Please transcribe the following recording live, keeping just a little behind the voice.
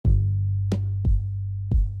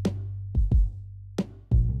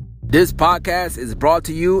This podcast is brought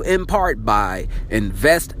to you in part by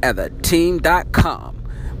InvestAtTheTeam.com.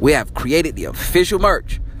 We have created the official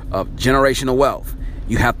merch of Generational Wealth.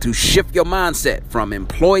 You have to shift your mindset from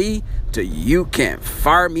employee to you can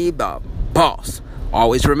fire me the boss.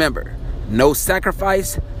 Always remember, no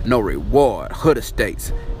sacrifice, no reward. Hood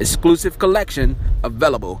Estates. Exclusive collection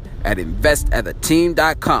available at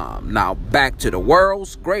InvestAtTheTeam.com. Now back to the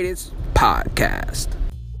world's greatest podcast.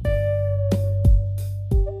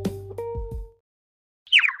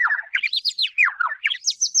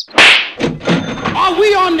 Are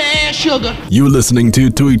we on the air, sugar? You're listening to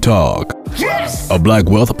Tweet Talk, Yes! a Black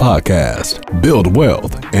Wealth podcast. Build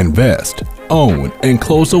wealth, invest, own, and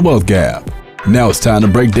close the wealth gap. Now it's time to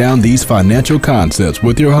break down these financial concepts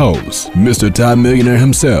with your hosts, Mr. Todd Millionaire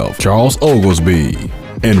himself, Charles Oglesby,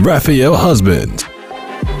 and Raphael Husband.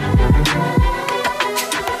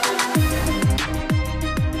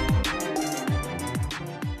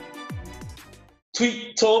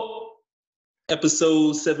 Tweet Talk,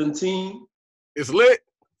 episode 17. It's lit.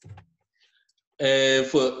 And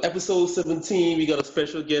for episode 17, we got a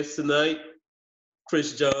special guest tonight,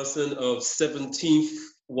 Chris Johnson of 17th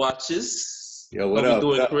Watches. Yo, what How up? you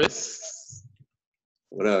doing, What up? Chris?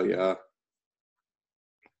 What up, y'all?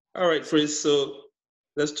 All right, Chris. So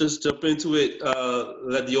let's just jump into it.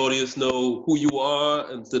 Let the audience know who you are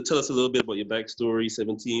and to tell us a little bit about your backstory,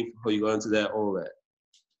 17th, how you got into that, all that.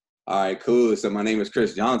 All right, cool. So my name is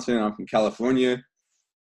Chris Johnson. I'm from California.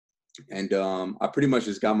 And I pretty much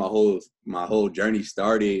just got my whole journey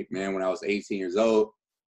started, man, when I was 18 years old.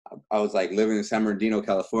 I was like living in San Bernardino,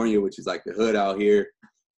 California, which is like the hood out here.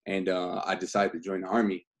 And I decided to join the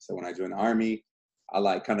Army. So when I joined the Army, I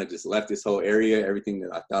like kind of just left this whole area, everything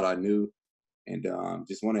that I thought I knew, and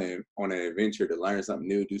just want to venture to learn something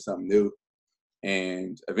new, do something new.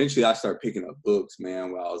 And eventually I started picking up books,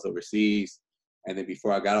 man, while I was overseas. And then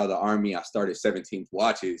before I got out of the Army, I started 17th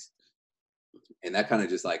Watches. And that kind of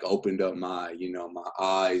just like opened up my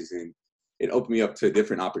eyes, and it opened me up to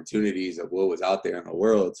different opportunities of what was out there in the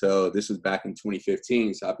world. So this was back in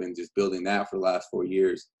 2015. So I've been just building that for the last 4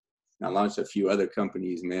 years. And I launched a few other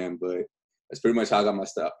companies, man, but that's pretty much how I got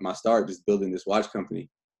my start, just building this watch company.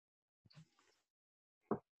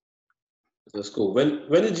 That's cool. When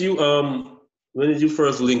did you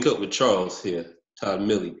first link up with Charles here, Todd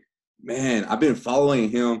Millie? Man, I've been following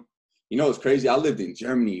him. You know, it's crazy. I lived in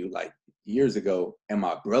Germany like years ago, and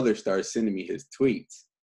my brother started sending me his tweets.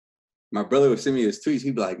 My brother would send me his tweets.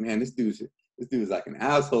 He'd be like, man, this dude's like an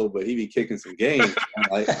asshole, but he be kicking some games. I'm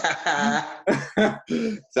like,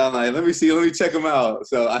 so I'm like, let me check him out.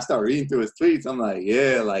 So I start reading through his tweets. I'm like,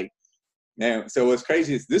 yeah, like, man. So what's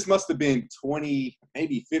crazy is this must have been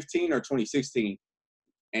 2015 or 2016.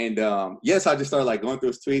 And yes, I just started like going through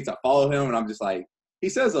his tweets. I follow him, and I'm just like, he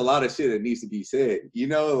says a lot of shit that needs to be said, you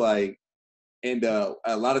know, like, and a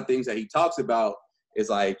lot of things that he talks about is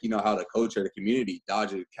like, you know, how the culture, the community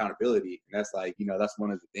dodges accountability. And that's like, you know, that's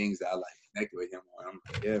one of the things that I like connected with him on. I'm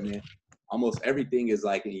like, yeah, man, almost everything is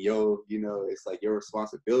like in you know, it's like your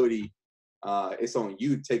responsibility. It's on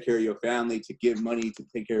you to take care of your family, to give money, to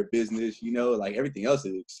take care of business, you know, like everything else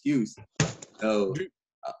is an excuse. So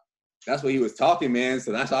that's what he was talking, man.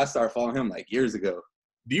 So that's how I started following him like years ago.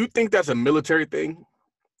 Do you think that's a military thing?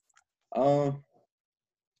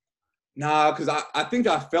 Nah, because I think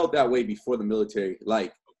I felt that way before the military.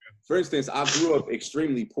 Like, for instance, I grew up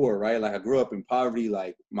extremely poor, right? Like, I grew up in poverty.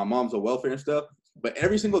 Like, my mom's on welfare and stuff. But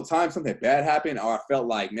every single time something bad happened, or I felt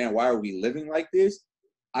like, man, why are we living like this?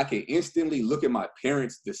 I can instantly look at my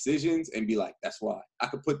parents' decisions and be like, that's why. I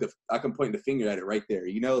can point the finger at it right there.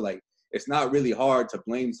 You know, like, it's not really hard to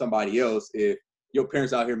blame somebody else if your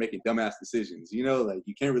parents out here making dumbass decisions. You know, like,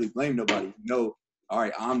 you can't really blame nobody. You know, all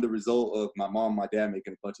right, I'm the result of my mom, my dad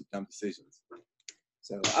making a bunch of dumb decisions.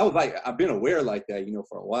 So I was like, I've been aware like that, you know,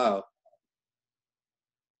 for a while.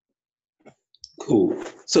 Cool.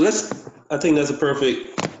 So I think that's a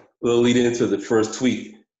perfect little lead into the first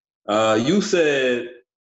tweet. You said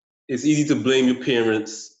it's easy to blame your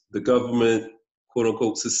parents, the government, quote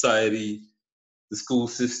unquote, society, the school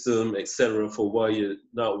system, etc., for why you're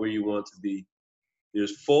not where you want to be.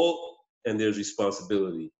 There's fault and there's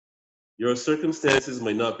responsibility. Your circumstances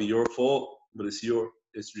might not be your fault, but it's your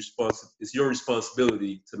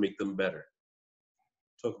responsibility to make them better.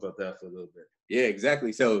 Talk about that for a little bit. Yeah,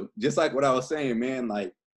 exactly. So just like what I was saying, man,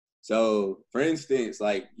 like, so for instance,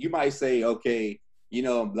 like you might say, okay, you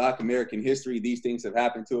know, Black American history, these things have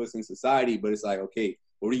happened to us in society, but it's like, okay,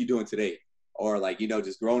 what are you doing today? Or like, you know,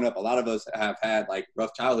 just growing up, a lot of us have had like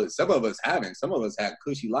rough childhoods. Some of us haven't. Some of us had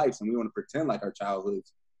cushy lives, and we want to pretend like our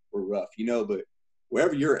childhoods were rough, you know, but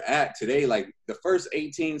wherever you're at today, like the first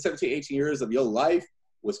 17, 18 years of your life,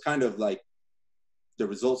 was kind of like the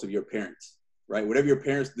results of your parents, right? Whatever your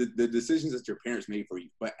parents, the decisions that your parents made for you.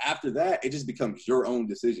 But after that, it just becomes your own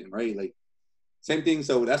decision, right? Like same thing.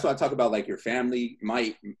 So that's why I talk about like your family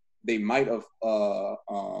might have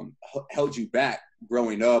held you back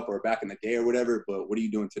growing up or back in the day or whatever. But what are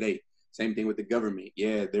you doing today? Same thing with the government.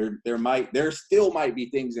 Yeah, there still might be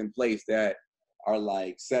things in place that are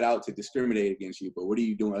like set out to discriminate against you. But what are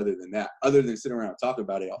you doing other than that? Other than sitting around and talk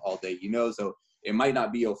about it all day, you know? So it might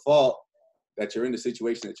not be your fault that you're in the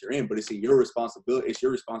situation that you're in, but it's your responsibility. It's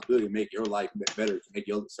your responsibility to make your life better, to make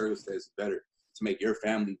your circumstances better, to make your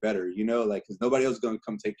family better, you know, like, because nobody else is going to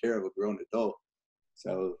come take care of a grown adult.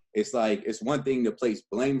 So it's like, it's one thing to place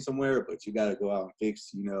blame somewhere, but you got to go out and fix,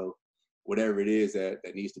 you know, whatever it is that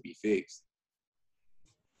needs to be fixed.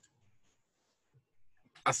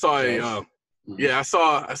 I saw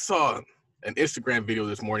I saw an Instagram video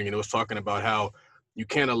this morning, and it was talking about how you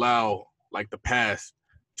can't allow like the past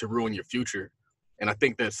to ruin your future. And I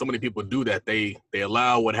think that so many people do that. They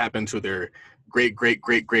allow what happened to their great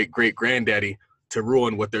granddaddy to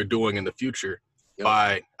ruin what they're doing in the future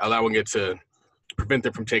by allowing it to prevent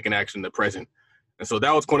them from taking action in the present. And so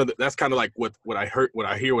that was that's kind of like what I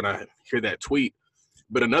hear when I hear that tweet.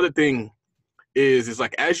 But another thing is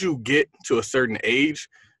like as you get to a certain age,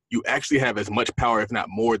 you actually have as much power, if not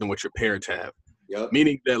more, than what your parents have. Yep.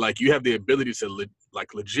 Meaning that like you have the ability to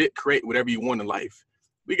legit create whatever you want in life.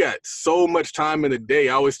 We got so much time in the day.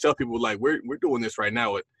 I always tell people like we're doing this right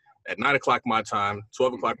now at 9 o'clock my time,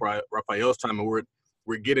 12 o'clock Raphael's time, and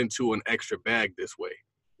we're getting to an extra bag this way.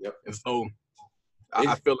 Yep. And so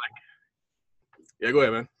I feel like, yeah, go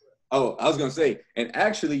ahead, man. Oh, I was going to say, and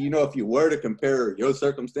actually, you know, if you were to compare your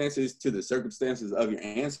circumstances to the circumstances of your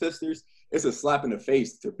ancestors, it's a slap in the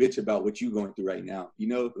face to bitch about what you're going through right now. You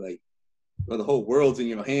know, like, well, the whole world's in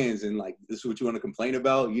your hands and like, this is what you want to complain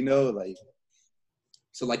about, you know, like,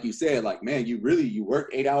 so like you said, like, man, you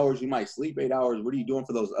work 8 hours, you might sleep 8 hours. What are you doing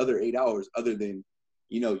for those other 8 hours other than,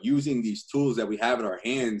 you know, using these tools that we have in our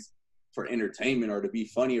hands for entertainment or to be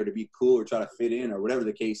funny or to be cool or try to fit in or whatever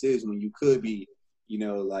the case is, when you could be, you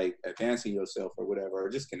know, like advancing yourself or whatever, or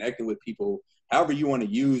just connecting with people, however you want to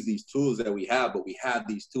use these tools that we have, but we have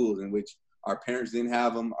these tools in which our parents didn't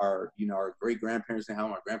have them, our great-grandparents didn't have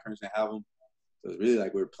them, our grandparents didn't have them. So it's really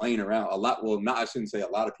like we're playing around a lot. Well, I shouldn't say a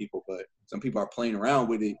lot of people, but some people are playing around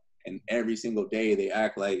with it. And every single day they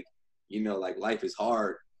act like, you know, like life is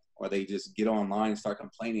hard, or they just get online and start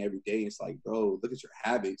complaining every day. It's like, bro, look at your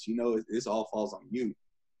habits. You know, this all falls on you.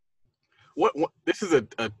 What this is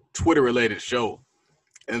a Twitter related show.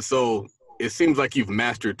 And so it seems like you've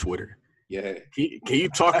mastered Twitter. Yeah. Can you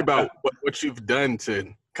talk about what you've done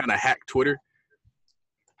to kind of hack Twitter?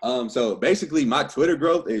 So basically my Twitter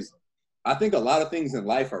growth is, I think a lot of things in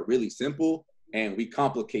life are really simple and we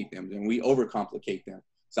complicate them and we overcomplicate them.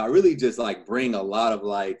 So I really just like bring a lot of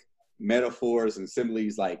like metaphors and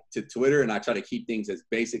similes like to Twitter, and I try to keep things as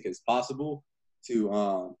basic as possible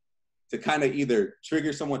to kind of either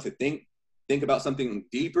trigger someone to think about something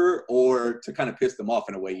deeper or to kind of piss them off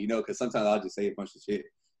in a way, you know, because sometimes I'll just say a bunch of shit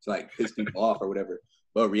to like piss people off or whatever.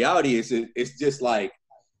 But reality is it's just like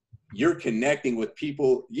you're connecting with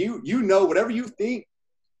people. You know, whatever you think,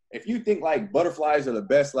 if you think like butterflies are the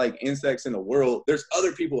best like insects in the world, there's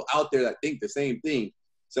other people out there that think the same thing.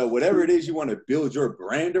 So whatever it is you want to build your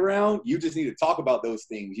brand around, you just need to talk about those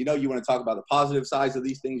things. You know, you want to talk about the positive sides of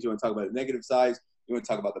these things. You want to talk about the negative sides. You want to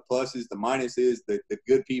talk about the pluses, the minuses, the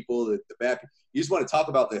good people, the bad people. You just want to talk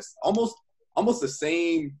about this almost the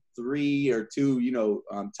same 3 or 2, you know,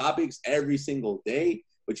 topics every single day,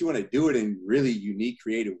 but you want to do it in really unique,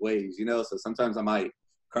 creative ways, you know? So sometimes I might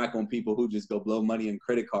crack on people who just go blow money in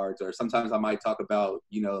credit cards, or sometimes I might talk about,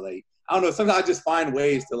 you know, like, I don't know, sometimes I just find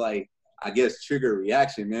ways to like, I guess, trigger a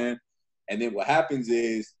reaction, man. And then what happens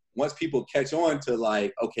is once people catch on to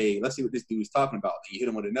like, okay, let's see what this dude is talking about. Then you hit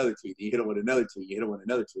him with another tweet, then you hit him with another tweet, you hit him with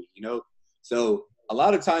another tweet, you know? So a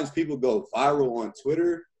lot of times people go viral on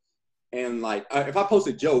Twitter, and like, if I post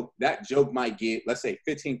a joke, that joke might get, let's say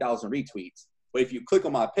 15,000 retweets. But if you click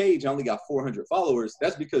on my page, I only got 400 followers.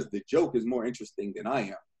 That's because the joke is more interesting than I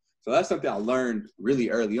am. So that's something I learned really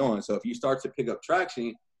early on. So if you start to pick up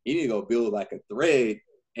traction, you need to go build like a thread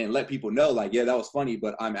and let people know, like, yeah, that was funny,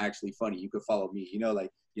 but I'm actually funny. You could follow me, you know, like,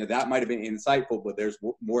 you know, that might have been insightful, but there's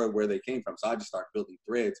more where they came from. So I just start building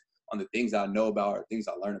threads on the things I know about or things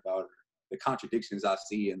I learn about or the contradictions I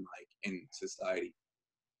see in society.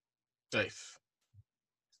 Nice.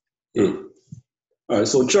 All right.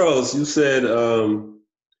 So Charles, you said,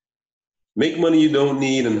 make money you don't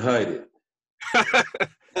need and hide it.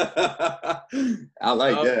 I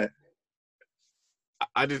like that.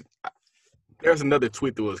 There's another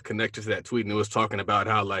tweet that was connected to that tweet, and it was talking about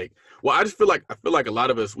how like, well, I feel like a lot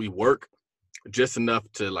of us, we work just enough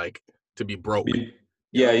to be broke.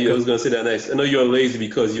 Yeah, I was gonna say that next. I know you're lazy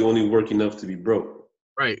because you only work enough to be broke.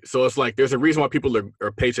 Right. So it's like there's a reason why people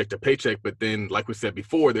are paycheck to paycheck, but then like we said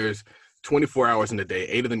before, there's 24 hours in a day.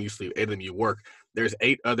 8 of them you sleep, 8 of them you work. There's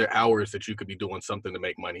 8 other hours that you could be doing something to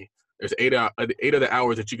make money. There's 8 other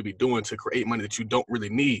hours that you could be doing to create money that you don't really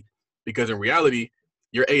need, because in reality,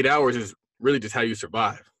 your 8 hours is really just how you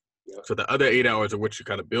survive. Yep. So the other 8 hours are what you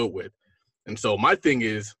kind of build with. And so my thing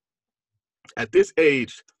is, at this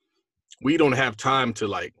age, we don't have time to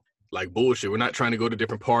like bullshit. We're not trying to go to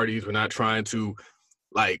different parties. We're not trying to,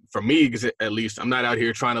 like, for me, at least, I'm not out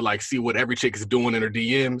here trying to like see what every chick is doing in her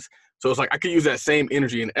DMs. So it's like I could use that same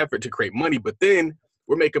energy and effort to create money, but then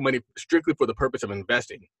we're making money strictly for the purpose of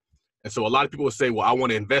investing. And so a lot of people will say, well, I want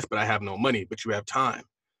to invest, but I have no money, but you have time.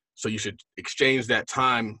 So you should exchange that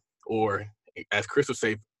time, or as Chris would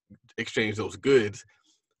say, exchange those goods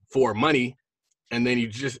for money. And then you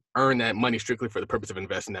just earn that money strictly for the purpose of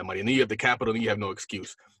investing that money. And then you have the capital and you have no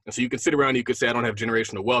excuse. And so you can sit around and you could say, I don't have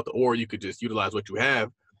generational wealth, or you could just utilize what you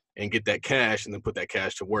have and get that cash and then put that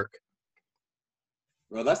cash to work.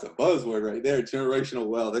 Bro, that's a buzzword right there, generational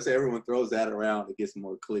wealth. They say everyone throws that around to get some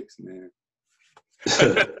more clicks, man.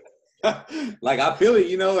 Like, I feel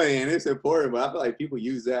it, and it's important, but I feel like people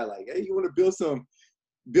use that like, hey, you want to build some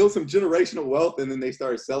generational wealth, and then they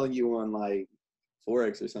start selling you on like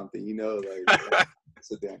Forex or something, like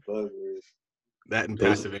it's a damn buzzword. That and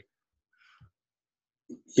passive income.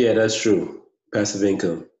 Yeah, that's true. Passive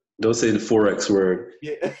income. Don't say the Forex word.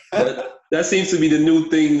 Yeah. That seems to be the new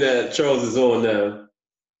thing that Charles is on now.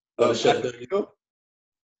 Shut down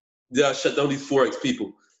these Forex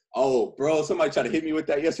people. Oh, bro, somebody tried to hit me with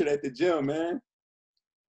that yesterday at the gym, man.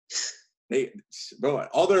 Bro,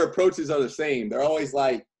 all their approaches are the same. They're always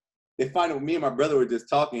like, they find me and my brother were just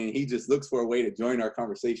talking, and he just looks for a way to join our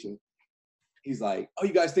conversation. He's like, oh,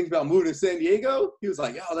 you guys think about moving to San Diego? He was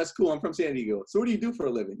like, oh, that's cool. I'm from San Diego. So what do you do for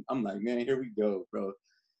a living? I'm like, man, here we go, bro.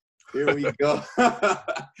 Here we go.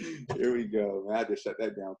 Here we go. Man, I had to shut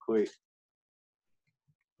that down quick.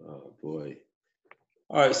 Oh, boy.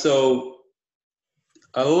 All right, so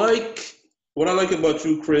what I like about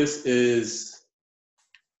you, Chris, is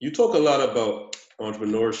you talk a lot about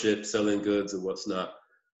entrepreneurship, selling goods and what's not.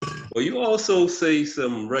 But you also say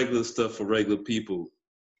some regular stuff for regular people,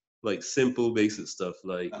 like simple, basic stuff.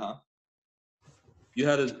 Like you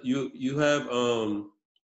have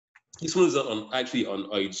this one is actually on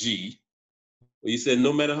IG, where you said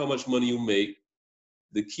no matter how much money you make,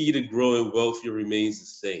 the key to growing wealthier remains the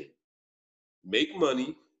same. Make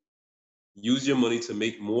money, use your money to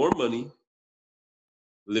make more money,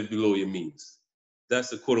 live below your means. That's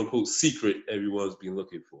the quote unquote secret everyone's been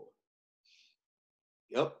looking for.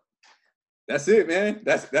 Yep. That's it, man.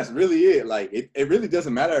 That's really it. Like, it really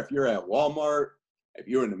doesn't matter if you're at Walmart, if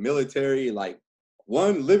you're in the military, like,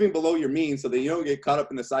 1, living below your means so that you don't get caught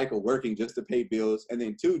up in the cycle working just to pay bills. And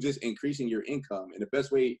then 2, just increasing your income. And the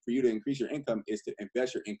best way for you to increase your income is to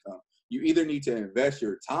invest your income. You either need to invest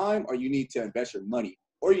your time, or you need to invest your money,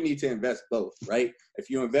 or you need to invest both, right? If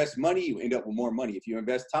you invest money, you end up with more money. If you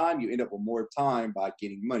invest time, you end up with more time by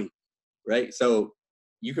getting money, right? So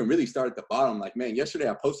you can really start at the bottom. Like, man, yesterday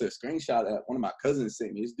I posted a screenshot that one of my cousins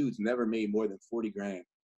sent me. This dude's never made more than 40 grand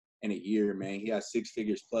in a year, man. He has 6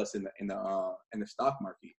 figures plus in the stock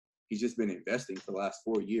market. He's just been investing for the last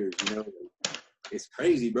 4 years. It's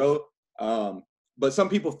crazy, bro. But some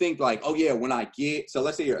people think like, oh yeah, when I get, so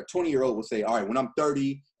let's say you're a 20-year-old will say, all right, when I'm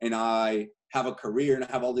 30 and I have a career and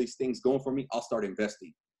I have all these things going for me, I'll start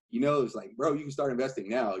investing. It's like, bro, you can start investing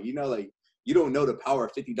now. Like, you don't know the power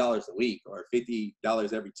of $50 a week or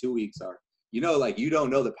 $50 every 2 weeks, or like, you don't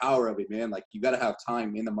know the power of it, man. Like, you got to have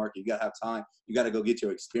time in the market. You got to have time. You got to go get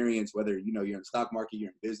your experience, whether, you're in the stock market, you're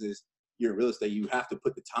in business, you're in real estate. You have to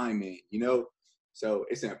put the time in, So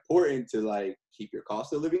it's important to, like, keep your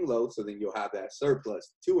cost of living low, so then you'll have that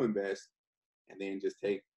surplus to invest, and then just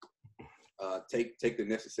take the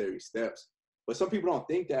necessary steps. But some people don't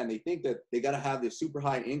think that, and they think that they got to have this super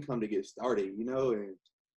high income to get started, and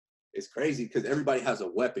it's crazy because everybody has a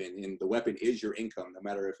weapon, and the weapon is your income, no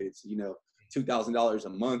matter if it's, $2,000 a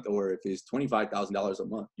month or if it's $25,000 a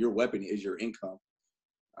month. Your weapon is your income,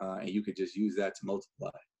 and you could just use that to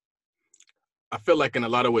multiply. I feel like in a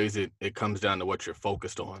lot of ways it comes down to what you're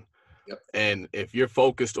focused on. Yep. And if you're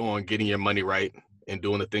focused on getting your money right and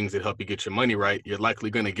doing the things that help you get your money right, you're likely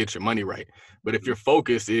going to get your money right. But if your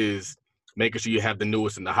focus is making sure you have the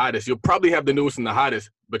newest and the hottest, you'll probably have the newest and the hottest,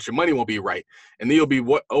 but your money won't be right. And then you'll be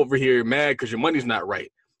over here mad because your money's not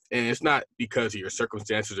right. And it's not because of your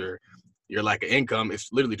circumstances or your lack of income. It's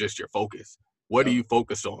literally just your focus. What do you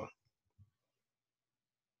focus on?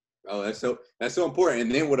 Oh, that's so important. And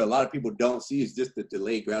then what a lot of people don't see is just the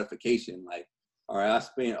delayed gratification. Like, all right, I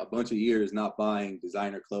spent a bunch of years not buying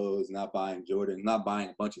designer clothes, not buying Jordan, not buying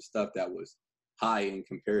a bunch of stuff that was high in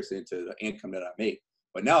comparison to the income that I make.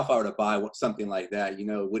 But now if I were to buy something like that, you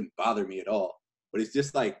know, it wouldn't bother me at all. But it's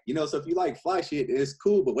just like, you know, so if you like fly shit, it's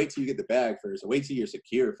cool, but wait till you get the bag first, or wait till you're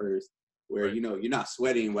secure first, where, you know, you're not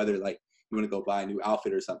sweating whether like you want to go buy a new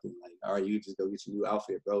outfit or something. Like, all right, you just go get your new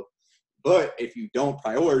outfit, bro. But if you don't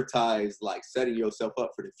prioritize like setting yourself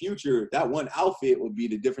up for the future, that one outfit will be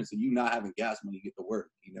the difference in you not having gas when you get to work,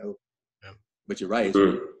 you know? Yeah. But you're right, it's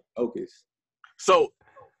really focus. So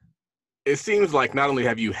it seems like not only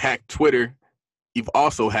have you hacked Twitter, you've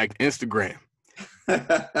also hacked Instagram.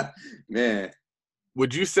 Man.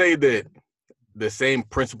 Would you say that the same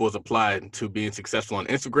principles apply to being successful on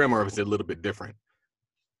Instagram, or is it a little bit different?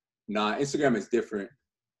 Nah, Instagram is different.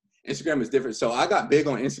 Instagram is different. So I got big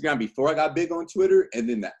on Instagram before I got big on Twitter, and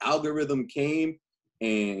then the algorithm came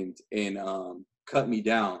and cut me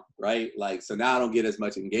down, right? Like, so now I don't get as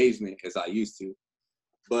much engagement as I used to.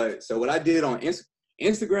 But so what I did on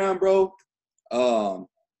Instagram, bro,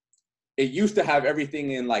 it used to have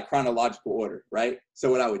everything in like chronological order, right?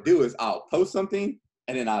 So what I would do is I'll post something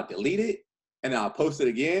and then I'll delete it, and then I'll post it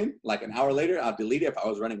again. Like an hour later, I'll delete it if I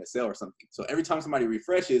was running a sale or something. So every time somebody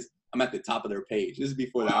refreshes, I'm at the top of their page. This is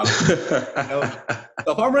before the algorithm. You know?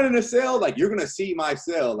 So if I'm running a sale, like you're gonna see my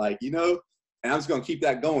sale, like, you know, and I'm just gonna keep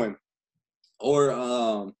that going. Or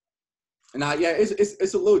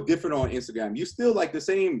it's a little different on Instagram. You still like the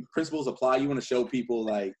same principles apply. You want to show people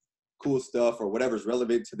like cool stuff or whatever's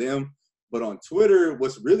relevant to them. But on Twitter,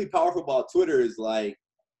 what's really powerful about Twitter is like,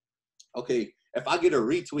 okay, if I get a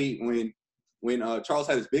retweet when Charles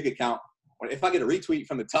had his big account, if I get a retweet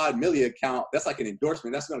from the Todd Millie account, that's like an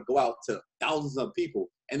endorsement. That's going to go out to thousands of people.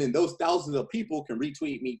 And then those thousands of people can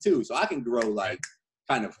retweet me too. So I can grow like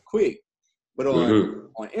kind of quick. But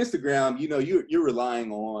on Instagram, you know, you're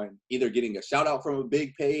relying on either getting a shout out from a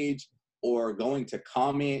big page or going to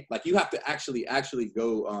comment. Like you have to actually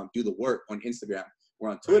go do the work on Instagram. Where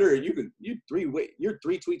on Twitter, you're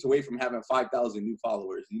 3 tweets away from having 5,000 new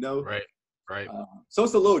followers, you know? Right. So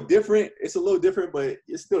it's a little different. But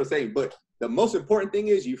it's still the same. But the most important thing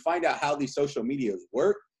is you find out how these social medias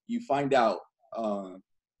work. You find out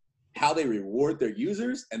how they reward their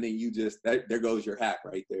users, and then there goes your hack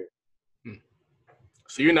right there.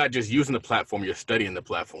 So you're not just using the platform; you're studying the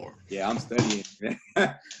platform. Yeah, I'm studying,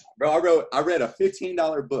 bro. I read a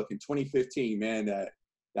 $15 book in 2015, man.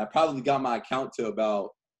 That probably got my account to about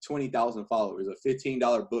 20,000 followers. A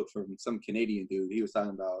 $15 book from some Canadian dude. He was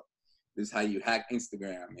talking about this is how you hack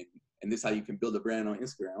Instagram, and this is how you can build a brand on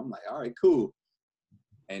Instagram. I'm like, all right, cool.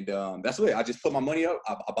 And that's what I just put my money up.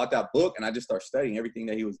 I bought that book, and I just started studying everything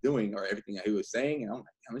that he was doing or everything that he was saying. And I'm like,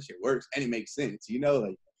 damn, this shit works, and it makes sense. You know,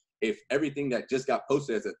 like if everything that just got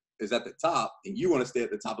posted is at the top, then you want to stay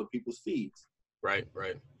at the top of people's feeds. Right.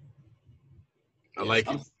 I like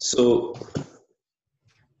it.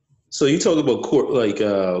 So you talk about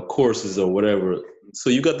courses or whatever. So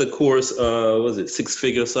you got the course, was it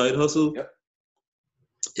 6-Figure Side Hustle? Yep.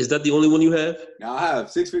 Is that the only one you have? Now I have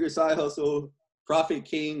 6-Figure Side Hustle, Profit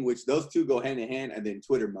King, which those two go hand in hand, and then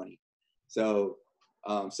Twitter Money. So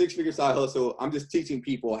 6-Figure Side Hustle, I'm just teaching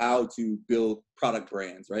people how to build product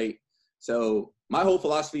brands, right? So my whole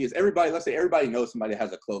philosophy is let's say everybody knows somebody that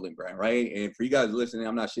has a clothing brand, right? And for you guys listening,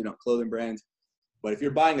 I'm not shitting on clothing brands. But if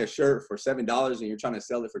you're buying a shirt for $7 and you're trying to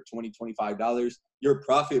sell it for $20, $25, your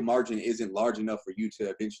profit margin isn't large enough for you to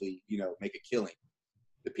eventually, you know, make a killing.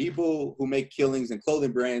 The people who make killings in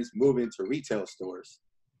clothing brands move into retail stores,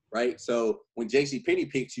 right? So when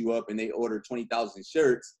JCPenney picks you up and they order 20,000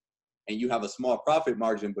 shirts and you have a small profit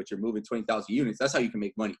margin, but you're moving 20,000 units, that's how you can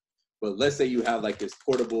make money. But let's say you have this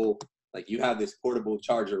portable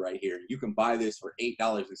charger right here. You can buy this for $8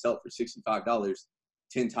 and sell it for $65.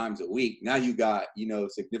 10 times a week. Now you got, you know,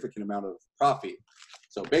 significant amount of profit.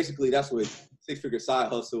 So basically that's what 6-Figure Side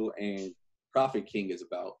Hustle and Profit King is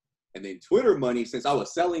about. And then Twitter Money, since I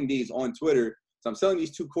was selling these on Twitter, so I'm selling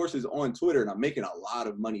these 2 courses on Twitter and I'm making a lot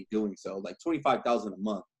of money doing so, like $25,000 a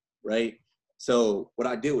month, right? So what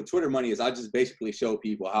I did with Twitter Money is I just basically show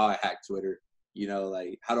people how I hack Twitter, you know,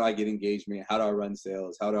 like how do I get engagement? How do I run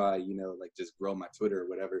sales? How do I, you know, like just grow my Twitter or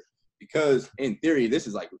whatever? Because in theory, this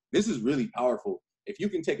is really powerful. If you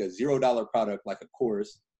can take a $0 product like a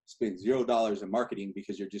course, spend $0 in marketing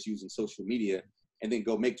because you're just using social media, and then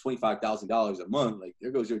go make $25,000 a month, like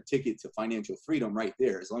there goes your ticket to financial freedom right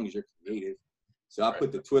there, as long as you're creative. So I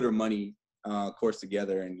put the Twitter Money course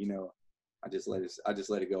together, and you know, I just let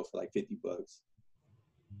it go for like $50.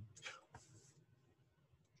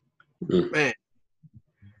 Man,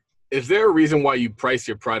 Is there a reason why you price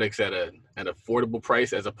your products at an affordable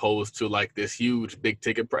price as opposed to like this huge big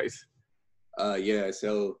ticket price? Yeah.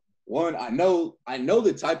 So one, I know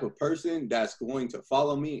the type of person that's going to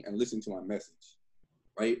follow me and listen to my message,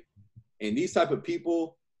 right? And these type of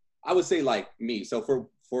people, I would say like me. So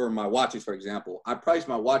for my watches, for example, I price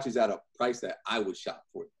my watches at a price that I would shop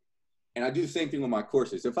for. And I do the same thing with my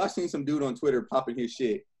courses. If I seen some dude on Twitter popping his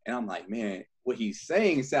shit and I'm like, man, what he's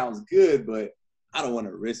saying sounds good, but I don't want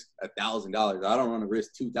to risk $1,000. I don't want to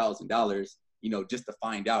risk $2,000, just to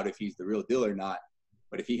find out if he's the real deal or not.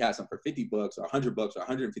 But if he has some for $50 or $100 or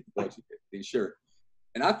 $150, then sure.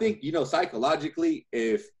 And I think, psychologically,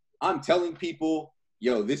 if I'm telling people,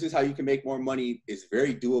 yo, this is how you can make more money, it's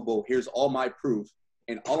very doable, here's all my proof,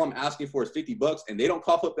 and all I'm asking for is $50, and they don't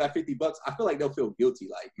cough up that $50, I feel like they'll feel guilty.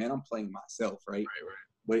 Like, man, I'm playing myself, right?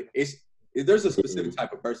 But there's a specific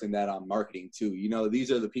type of person that I'm marketing to.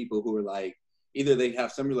 These are the people who are like, either they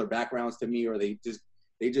have similar backgrounds to me, or they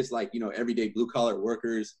just like, everyday blue collar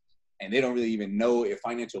workers, and they don't really even know if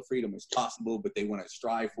financial freedom is possible, but they want to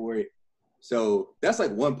strive for it. So that's like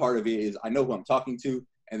one part of it, is I know who I'm talking to.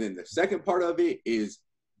 And then the second part of it is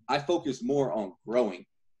I focus more on growing.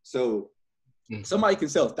 So somebody can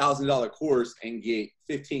sell $1,000 course and get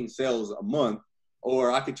 15 sales a month, or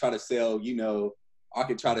I could try to sell, a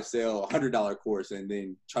 $100 course and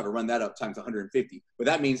then try to run that up times 150. But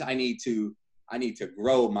that means I need to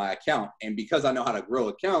grow my account. And because I know how to grow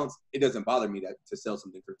accounts, it doesn't bother me to sell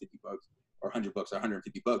something for $50 or $100 or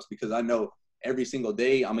 $150, because I know every single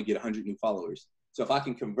day I'm gonna get 100 new followers. So if I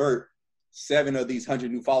can convert 7 of these 100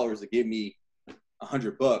 new followers to give me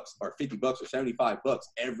 $100 or $50 or $75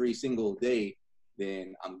 every single day,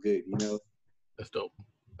 then I'm good, That's dope.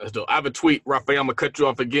 I have a tweet, Raphael, I'm gonna cut you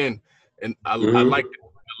off again. And I like it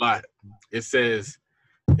a lot. It says,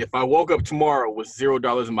 if I woke up tomorrow with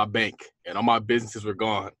 $0 in my bank and all my businesses were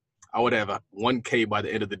gone, I would have a 1K by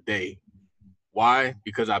the end of the day. Why?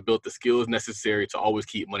 Because I built the skills necessary to always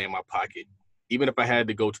keep money in my pocket. Even if I had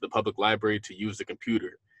to go to the public library to use the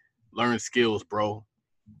computer. Learn skills, bro.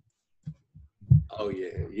 Oh,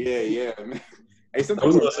 yeah, man. Hey, some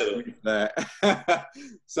people that.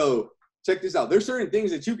 So check this out. There's certain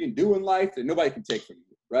things that you can do in life that nobody can take from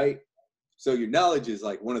you, right? So your knowledge is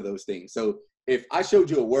like one of those things. So if I showed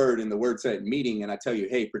you a word and the word said meeting, and I tell you,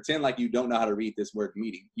 hey, pretend like you don't know how to read this word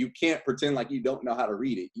meeting. You can't pretend like you don't know how to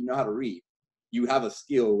read it. You know how to read. You have a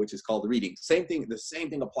skill, which is called reading. The same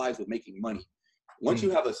thing applies with making money. Once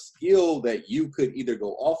you have a skill that you could either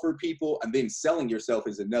go offer people, and then selling yourself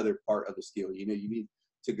is another part of the skill. You need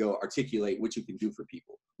to go articulate what you can do for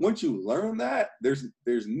people. Once you learn that, there's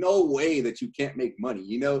no way that you can't make money,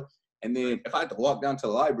 And then if I had to walk down to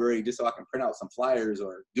the library just so I can print out some flyers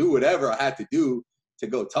or do whatever I had to do to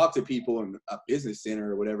go talk to people in a business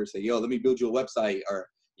center or whatever, say, yo, let me build you a website, or,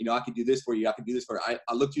 I could do this for you. I could do this for you.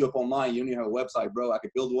 I looked you up online. You don't even have a website, bro. I could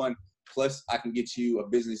build one. Plus I can get you a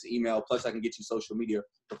business email. Plus I can get you social media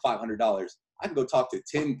for $500. I can go talk to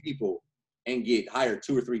 10 people and get hired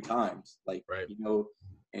 2 or 3 times. Like, right.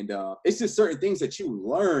 And it's just certain things that you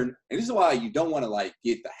learn. And this is why you don't want to like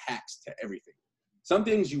get the hacks to everything. Some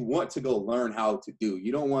things you want to go learn how to do.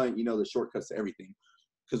 You don't want, the shortcuts to everything.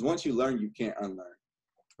 Because once you learn, you can't unlearn.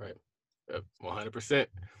 Right. 100%.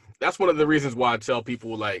 That's one of the reasons why I tell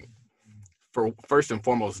people, like, for first and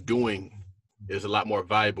foremost, doing is a lot more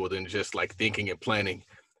valuable than just like thinking and planning,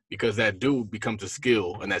 because that do becomes a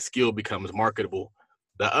skill, and that skill becomes marketable.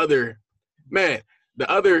 The other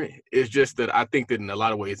is just that I think that in a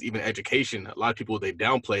lot of ways, even education, a lot of people, they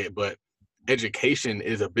downplay it, but education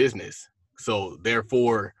is a business. So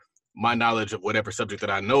therefore, my knowledge of whatever subject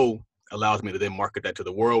that I know allows me to then market that to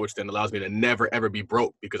the world, which then allows me to never, ever be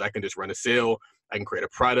broke, because I can just run a sale. I can create a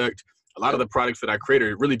product. A lot of the products that I create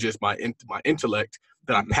are really just my intellect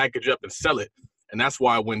that I package up and sell it. And that's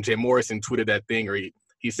why when Jay Morrison tweeted that thing, or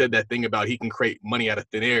he said that thing about he can create money out of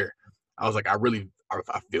thin air, I was like, I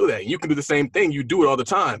feel that. And you can do the same thing. You do it all the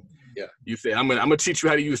time. Yeah. You say, I'm gonna teach you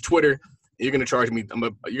how to use Twitter. You're gonna charge me.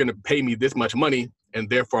 You're gonna pay me this much money, and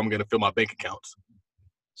therefore I'm gonna fill my bank accounts.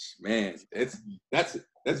 Man, that's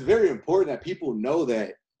very important that people know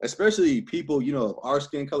that, especially people, of our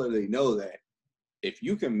skin color. They know that if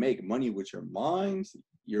you can make money with your minds,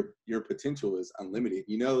 your potential is unlimited.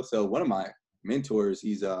 So one of my mentors,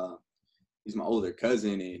 he's my older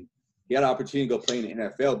cousin, and he had an opportunity to go play in the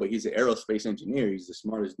NFL, but he's an aerospace engineer. He's the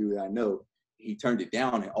smartest dude I know. He turned it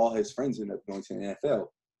down, and all his friends ended up going to the NFL.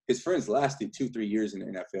 His friends lasted 2-3 years in the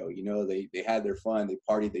NFL. They had their fun, they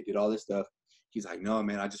partied, they did all this stuff. He's like, no,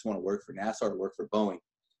 man, I just want to work for NASA or work for Boeing.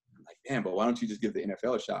 I'm like, damn, but why don't you just give the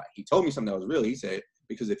NFL a shot? He told me something that was real. He said,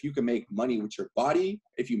 because if you can make money with your body,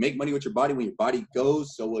 if you make money with your body, when your body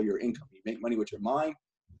goes, so will your income. You make money with your mind,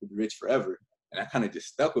 you'll be rich forever. And that kind of just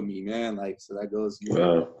stuck with me, man. Like, so that goes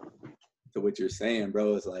to what you're saying,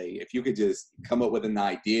 bro. It's like, if you could just come up with an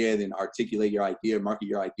idea, then articulate your idea, market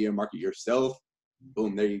yourself,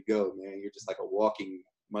 boom, there you go, man. You're just like a walking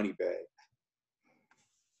money bag.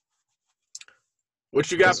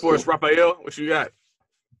 What you got for us, Raphael? What you got?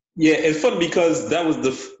 Yeah, it's funny because that was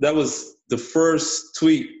the first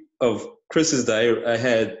tweet of Chris's that I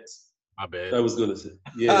had. My bad. I was gonna say,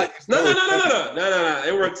 yeah. No.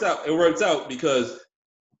 It works out because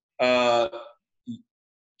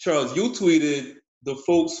Charles, you tweeted the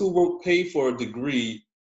folks who won't pay for a degree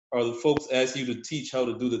are the folks ask you to teach how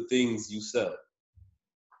to do the things you sell.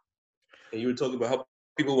 And you were talking about how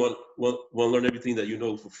people want to learn everything that you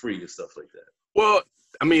know for free and stuff like that. Well,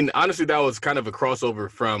 I mean, honestly, that was kind of a crossover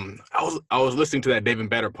from I was listening to that David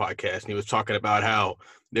Batter podcast, and he was talking about how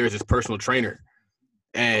there's this personal trainer,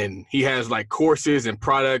 and he has like courses and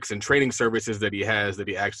products and training services that he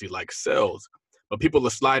actually like sells. But people are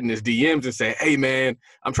sliding his DMs and saying, "Hey, man,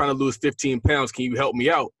 I'm trying to lose 15 pounds. Can you help me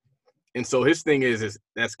out?" And so his thing is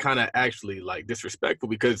that's kind of actually like disrespectful,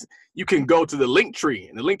 because you can go to the link tree,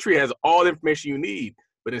 and the link tree has all the information you need.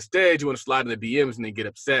 But instead, you want to slide in the DMs and then get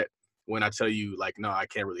upset when I tell you, like, no, I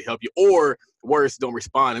can't really help you, or worse, don't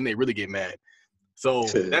respond, and they really get mad. So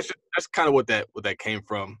that's kind of what that came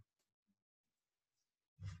from.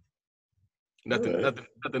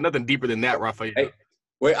 Nothing deeper than that, Raphael. Hey,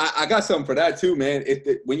 wait, I got something for that too, man.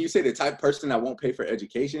 When you say the type of person that won't pay for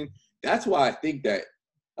education, that's why I think that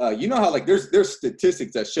you know how like there's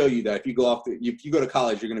statistics that show you that if you go to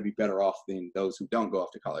college, you're going to be better off than those who don't go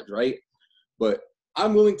off to college, right? But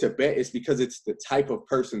I'm willing to bet it's because it's the type of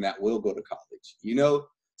person that will go to college, you know?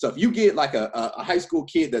 So if you get like a high school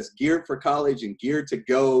kid that's geared for college and geared to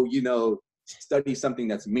go, you know, study something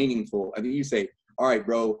that's meaningful, and then you say, all right,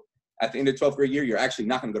 bro, at the end of 12th grade year, you're actually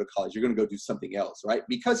not going to go to college. You're going to go do something else, right?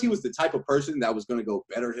 Because he was the type of person that was going to go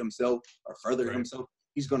better himself or further himself,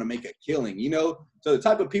 he's going to make a killing, you know? So the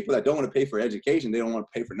type of people that don't want to pay for education, they don't want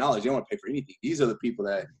to pay for knowledge, they don't want to pay for anything. These are the people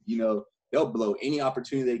that, you know, they'll blow any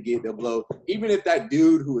opportunity they get. They'll blow, even if that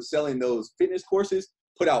dude who was selling those fitness courses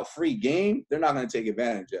put out free game, they're not going to take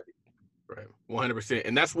advantage of it. Right, 100%.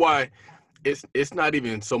 And that's why it's not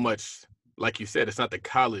even so much, like you said, it's not the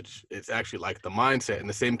college. It's actually like the mindset. And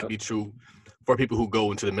the same can be true for people who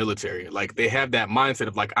go into the military. Like they have that mindset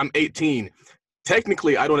of like, I'm 18.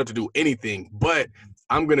 Technically, I don't have to do anything, but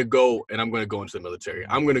I'm going to go and I'm going to go into the military.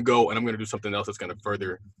 I'm going to go and I'm going to do something else that's going to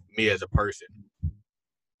further me as a person.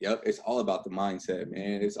 Yep, it's all about the mindset,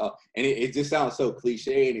 man. It's all, and it just sounds so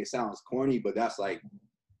cliche and it sounds corny, but that's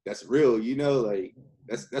real, you know. Like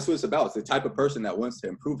that's what it's about. It's the type of person that wants to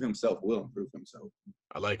improve himself will improve himself.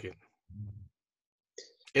 I like it,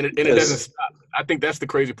 and it doesn't stop. I think that's the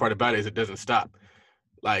crazy part about it is it doesn't stop.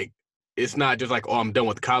 Like it's not just like, oh, I'm done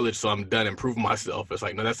with college, so I'm done improving myself. It's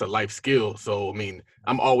like, no, that's a life skill. So I mean,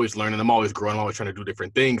 I'm always learning, I'm always growing, I'm always trying to do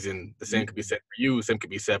different things, and the same could be said for you. Same could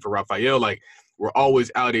be said for Raphael. Like we're always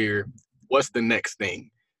out here. What's the next thing?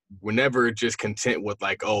 We're never just content with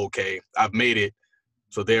like, oh, okay, I've made it,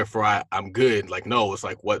 so therefore I'm good. Like, no, it's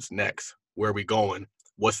like, what's next? Where are we going?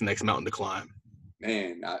 What's the next mountain to climb?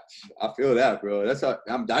 Man, I feel that, bro. That's how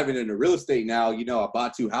I'm diving into real estate now. You know, I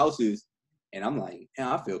bought 2 houses, and I'm like, man,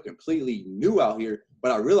 I feel completely new out here.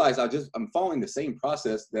 But I realized I'm following the same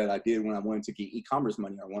process that I did when I wanted to get e-commerce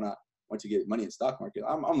money or when I want to get money in the stock market.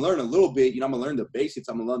 I'm learning a little bit. You know, I'm gonna learn the basics.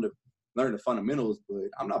 I'm gonna learn the fundamentals, but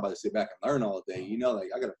I'm not about to sit back and learn all day. You know, like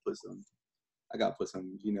I gotta put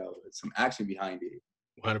some, you know, some action behind it.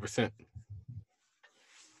 100%.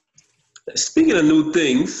 Speaking of new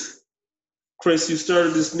things, Chris, you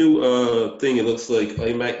started this new thing. It looks like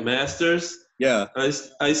iMac Masters. Yeah.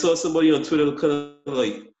 I saw somebody on Twitter kind of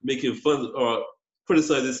like making fun or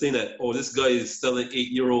criticizing, saying that, oh, this guy is selling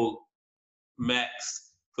 8-year-old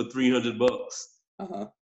Macs for $300. Uh-huh.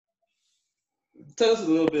 Tell us a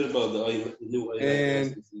little bit about the new iMac.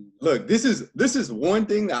 And look, this is one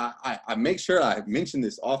thing that I make sure I mention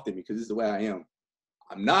this often because this is the way I am.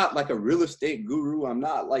 I'm not like a real estate guru. I'm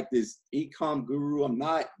not like this e-com guru. I'm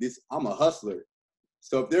a hustler.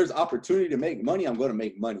 So if there's opportunity to make money, I'm going to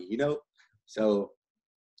make money, you know? So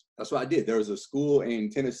that's what I did. There was a school in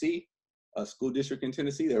Tennessee, a school district in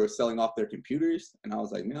Tennessee. They were selling off their computers. And I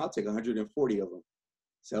was like, man, I'll take 140 of them.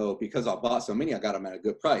 So because I bought so many, I got them at a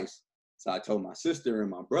good price. So I told my sister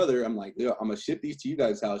and my brother, I'm like, I'm going to ship these to you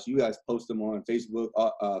guys' house. You guys post them on Facebook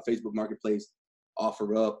Marketplace,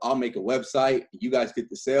 offer up. I'll make a website. You guys get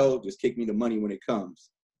the sale. Just kick me the money when it comes.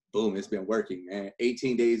 boom, it's been working, man.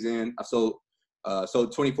 18 days in, I sold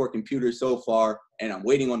 24 computers so far, and I'm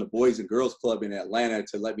waiting on the Boys and Girls Club in Atlanta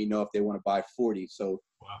to let me know if they want to buy 40. So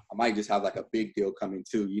I might just have like a big deal coming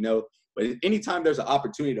too, you know. But anytime there's an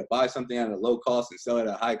opportunity to buy something at a low cost and sell it at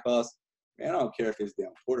a high cost, man, I don't care if it's damn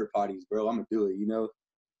porter potties, bro. I'm gonna do it, you know.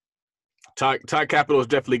 Tide Capital is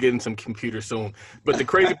definitely getting some computers soon. But the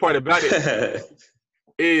crazy part about it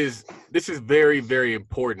is this is very, very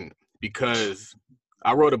important because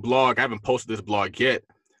I wrote a blog. I haven't posted this blog yet,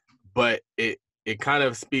 but it kind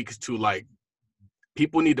of speaks to like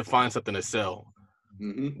people need to find something to sell.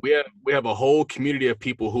 Mm-hmm. We have a whole community of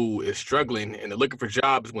people who is struggling and they're looking for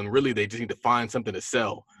jobs when really they just need to find something to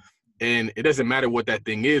sell. And it doesn't matter what that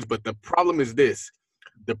thing is, but the problem is this.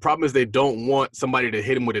 The problem is they don't want somebody to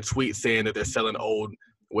hit them with a tweet saying that they're selling old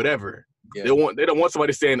whatever. Yeah. They don't want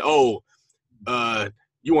somebody saying, "Oh,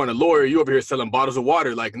 you aren't a lawyer, you over here selling bottles of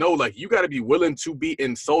water." Like, no, like you got to be willing to be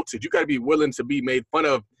insulted. You got to be willing to be made fun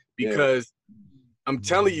of because I'm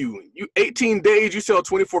telling you, 18 days, you sell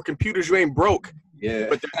 24 computers, you ain't broke. Yeah.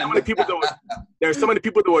 But there's so many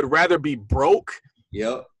people that would rather be broke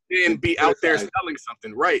than be out there selling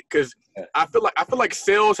something, right? Because I feel like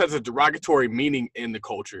sales has a derogatory meaning in the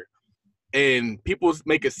culture. And people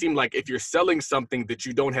make it seem like if you're selling something that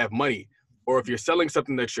you don't have money, or if you're selling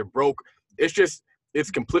something that you're broke,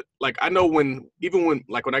 it's complete. Like I know when I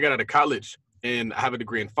got out of college and I have a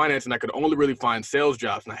degree in finance and I could only really find sales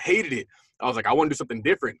jobs and I hated it. I was like, I want to do something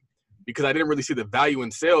different because I didn't really see the value in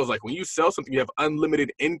sales. Like when you sell something, you have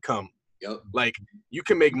unlimited income. Yep. Like you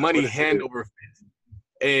can make money hand over fist.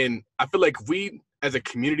 And I feel like we as a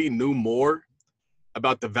community knew more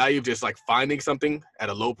about the value of just like finding something at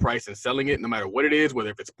a low price and selling it, no matter what it is, whether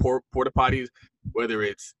if it's porta potties, whether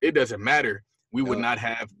it doesn't matter. We would not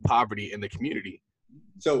have poverty in the community.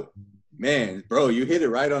 So, man, bro, you hit it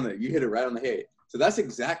right on the head. So that's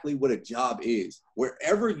exactly what a job is.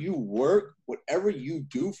 Wherever you work, whatever you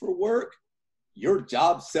do for work, your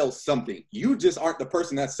job sells something. You just aren't the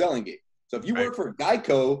person that's selling it. So if you work for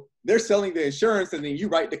Geico, they're selling the insurance and then you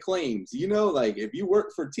write the claims. You know, like if you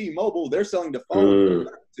work for T-Mobile, they're selling the phone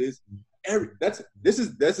services.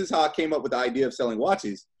 This is how I came up with the idea of selling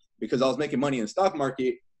watches, because I was making money in the stock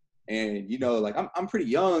market. And, you know, like I'm pretty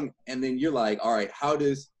young. And then you're like, all right, how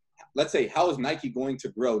is Nike going to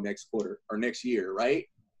grow next quarter or next year, right?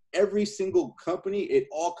 Every single company, it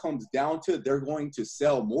all comes down to they're going to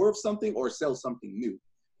sell more of something or sell something new.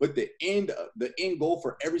 But the end goal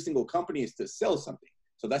for every single company is to sell something.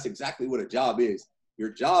 So that's exactly what a job is.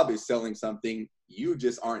 Your job is selling something. You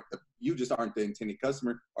just aren't the intended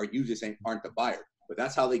customer, or you just aren't the buyer. But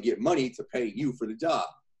that's how they get money to pay you for the job.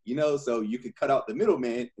 You know, so you can cut out the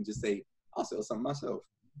middleman and just say, I'll sell something myself.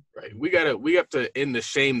 Right. We have to end the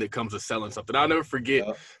shame that comes with selling something. I'll never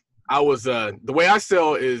forget. I was the way I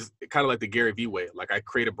sell is kind of like the Gary Vee way. Like I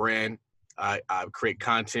create a brand, I create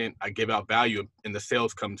content, I give out value, and the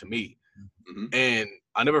sales come to me. Mm-hmm. And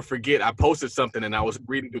I'll never forget, I posted something and I was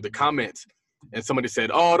reading through the comments and somebody said,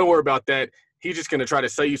 "Oh, don't worry about that. He's just gonna try to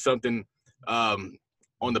sell you something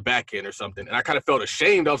on the back end or something." And I kind of felt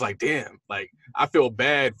ashamed. I was like, damn, like I feel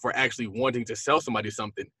bad for actually wanting to sell somebody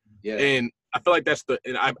something. Yeah. And I feel like I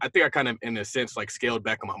think I kind of, in a sense, like scaled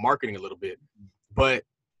back on my marketing a little bit. But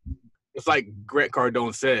it's like Grant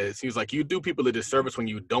Cardone says, he was like, you do people a disservice when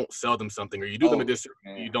you don't sell them something, or you do them a disservice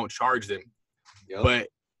when you don't charge them. Yep. But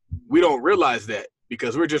we don't realize that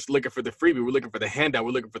because we're just looking for the freebie. We're looking for the handout.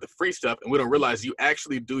 We're looking for the free stuff. And we don't realize you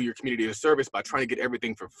actually do your community a service by trying to get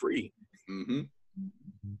everything for free. Mm-hmm.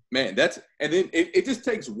 Man, and then it just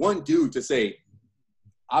takes one dude to say,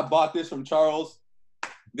 I bought this from Charles.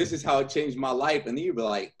 This is how it changed my life. And then you'll be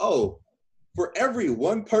like, oh, for every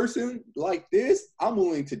one person like this, I'm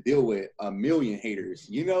willing to deal with 1 million haters.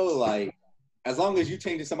 You know, like as long as you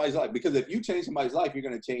change somebody's life. Because if you change somebody's life, you're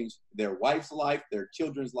going to change their wife's life, their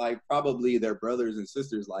children's life, probably their brothers and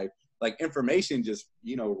sisters' life. Like information just,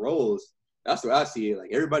 you know, rolls. That's what I see it.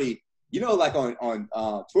 Like everybody, you know, like on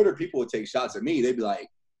Twitter, people would take shots at me. They'd be like,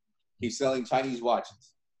 he's selling Chinese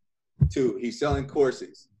watches. 2, he's selling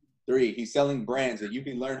courses. 3, he's selling brands, and you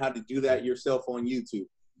can learn how to do that yourself on YouTube.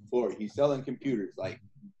 4, he's selling computers. Like,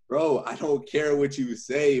 bro, I don't care what you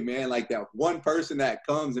say, man. Like that one person that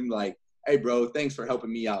comes and like, hey, bro, thanks for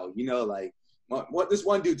helping me out. You know, like what this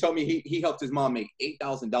one dude told me, he helped his mom make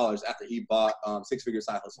 $8,000 after he bought 6-figure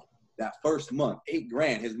side hustle. That first month,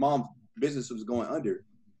 $8,000. His mom's business was going under.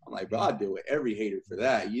 I'm like, bro, I'll deal with every hater for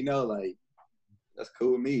that. You know, like that's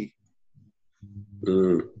cool with me.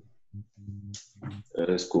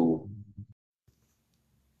 That's cool.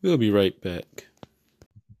 We'll be right back.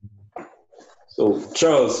 So,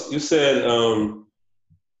 Charles, you said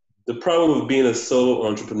The problem with being a solo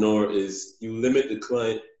entrepreneur is you limit the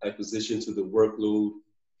client acquisition to the workload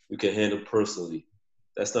you can handle personally.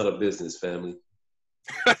 That's not a business, family.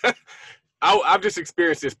 I've just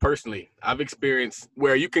experienced this personally. I've experienced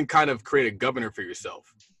where you can kind of create a governor for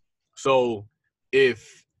yourself. So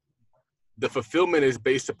if the fulfillment is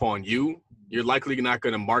based upon you, you're likely not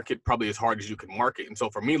going to market probably as hard as you can market. And so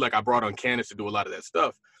for me, like I brought on Candace to do a lot of that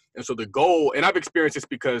stuff. And so the goal, and I've experienced this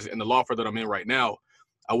because in the law firm that I'm in right now,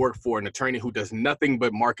 I work for an attorney who does nothing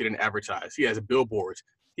but market and advertise. He has billboards.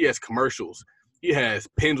 He has commercials. He has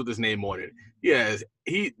pins with his name on it.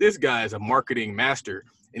 This guy is a marketing master,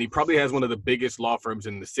 and he probably has one of the biggest law firms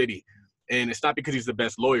in the city. And it's not because he's the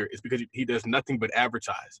best lawyer. It's because he does nothing but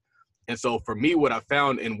advertise. And so for me, what I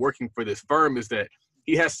found in working for this firm is that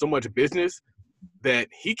he has so much business that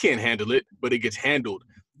he can't handle it, but it gets handled.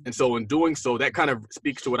 And so in doing so, that kind of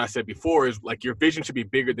speaks to what I said before, is like your vision should be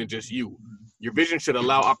bigger than just you. Your vision should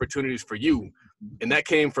allow opportunities for you. And that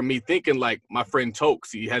came from me thinking like my friend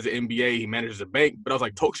Tokes, he has an MBA, he manages a bank, but I was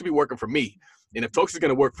like, Tokes should be working for me. And if Tokes is going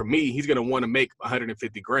to work for me, he's going to want to make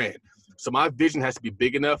 150 grand. So my vision has to be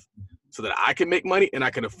big enough so that I can make money and I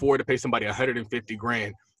can afford to pay somebody 150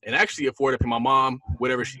 grand and actually afford to pay my mom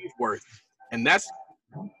whatever she's worth. And that's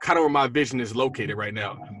kind of where my vision is located right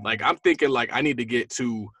now. Like I'm thinking like I need to get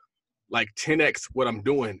to like 10x what I'm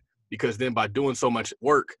doing, because then by doing so much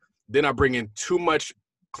work, then I bring in too much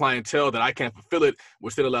clientele that I can't fulfill it,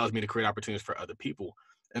 which then allows me to create opportunities for other people.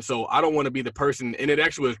 And so I don't want to be the person, and it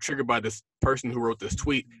actually was triggered by this person who wrote this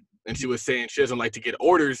tweet, and she was saying she doesn't like to get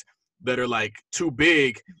orders that are like too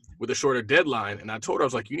big with a shorter deadline. And I told her, I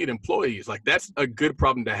was like, you need employees. Like that's a good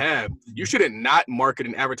problem to have. You shouldn't not market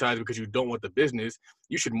and advertise because you don't want the business.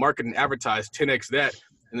 You should market and advertise 10x that,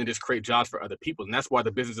 and then just create jobs for other people. And that's why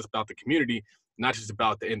the business is about the community, not just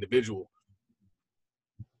about the individual.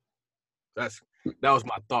 That was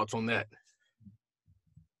my thoughts on that.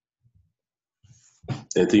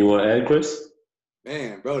 Anything you want to add, Chris?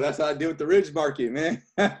 Man, bro, that's how I deal with the Ridge Market, man.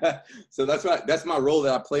 So that's my role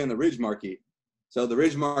that I play in the Ridge Market. So the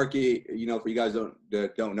Ridge Market, you know, for you guys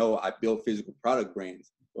don't know, I build physical product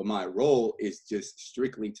brands, but my role is just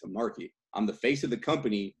strictly to market. I'm the face of the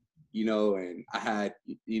company, you know, and I had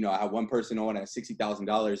one person on at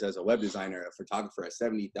 $60,000 as a web designer, a photographer at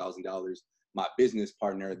 $70,000, my business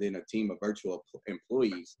partner, then a team of virtual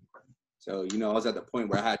employees. So, you know, I was at the point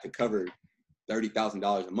where I had to cover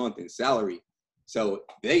 $30,000 a month in salary. So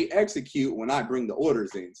they execute when I bring the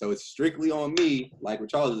orders in. So it's strictly on me, like what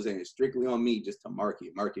Charles was saying, it's strictly on me just to market.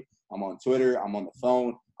 I'm on Twitter, I'm on the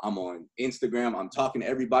phone, I'm on Instagram, I'm talking to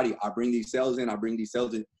everybody. I bring these sales in. I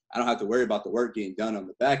don't have to worry about the work getting done on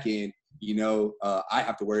the back end. You know, I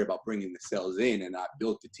have to worry about bringing the sales in, and I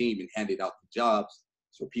built the team and handed out the jobs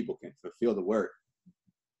so people can fulfill the work.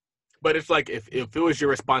 But it's like if it was your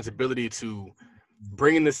responsibility to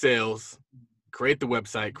bring in the sales, create the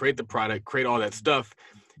website, create the product, create all that stuff,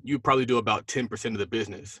 you probably do about 10% of the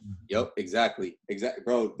business. Yep, exactly.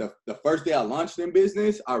 Bro, the first day I launched in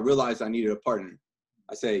business, I realized I needed a partner.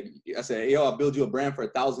 I said, yo, I'll build you a brand for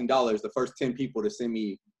 $1,000. The first 10 people to send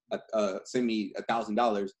me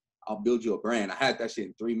 $1,000, I'll build you a brand. I had that shit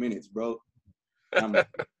in 3 minutes, bro. And I'm like,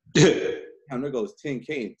 damn, there goes 10K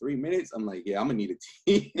in 3 minutes. I'm like, yeah, I'm gonna need a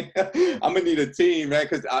team. I'm gonna need a team, man,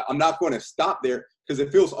 because I'm not going to stop there, because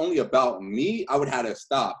if it was only about me, I would have to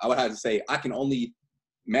stop. I would have to say, I can only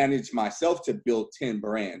manage myself to build 10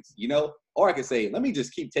 brands, you know? Or I could say, let me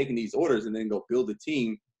just keep taking these orders and then go build a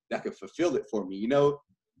team that could fulfill it for me, you know?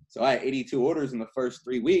 So I had 82 orders in the first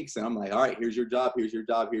 3 weeks, and I'm like, all right, here's your job, here's your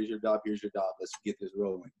job, here's your job, here's your job. Let's get this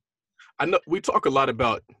rolling. I know we talk a lot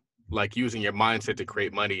about like using your mindset to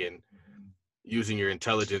create money and using your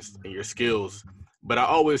intelligence and your skills, but I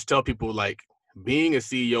always tell people like being a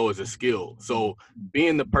CEO is a skill. So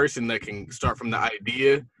being the person that can start from the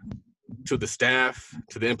idea to the staff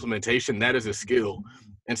to the implementation, that is a skill.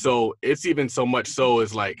 And so it's even so much so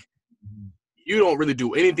is like you don't really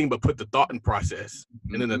do anything but put the thought in process,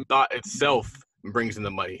 and then the thought itself brings in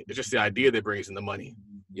the money. It's just the idea that brings in the money.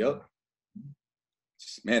 Yep.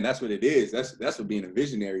 Man, that's what it is. That's what being a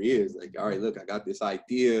visionary is. Like, all right, look, I got this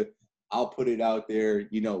idea. I'll put it out there.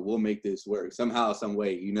 You know, we'll make this work somehow, some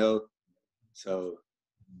way, you know? So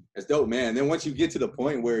it's dope, man. And then once you get to the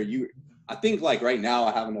point where I think like right now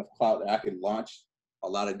I have enough clout that I could launch a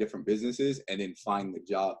lot of different businesses and then find the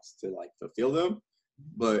jobs to like fulfill them.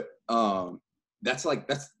 But that's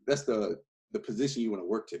the position you want to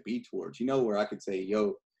work to be towards, you know, where I could say,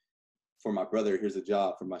 yo, for my brother, here's a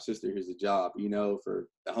job. For my sister, here's a job. You know, for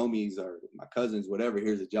the homies or my cousins, whatever,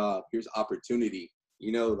 here's a job. Here's opportunity.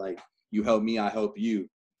 You know, like you help me, I help you.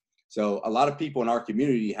 So a lot of people in our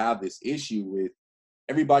community have this issue with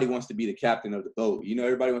everybody wants to be the captain of the boat. You know,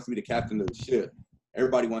 everybody wants to be the captain of the ship.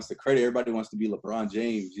 Everybody wants the credit. Everybody wants to be LeBron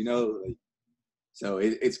James, you know? Like, so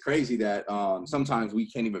it's crazy that sometimes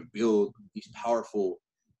we can't even build these powerful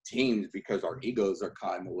teams because our egos are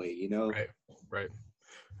caught in the way, you know? Right.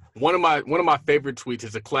 One of my favorite tweets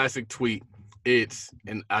is a classic tweet.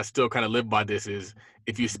 And I still kind of live by this, is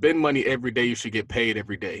if you spend money every day, you should get paid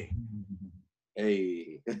every day.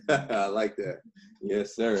 Hey, I like that.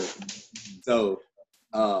 Yes, sir. So,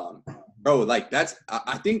 bro, like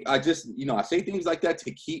I think I just, I say things like that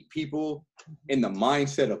to keep people in the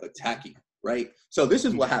mindset of attacking, right? So this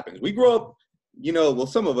is what happens. We grow up,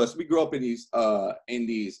 some of us, we grow up in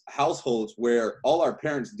these households where all our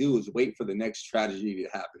parents do is wait for the next tragedy to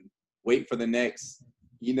happen, wait for the next,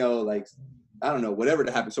 I don't know, whatever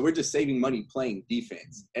to happen. So we're just saving money playing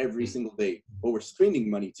defense every single day, but we're spending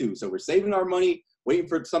money too. So we're saving our money, waiting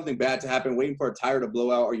for something bad to happen, waiting for a tire to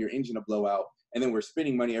blow out or your engine to blow out. And then we're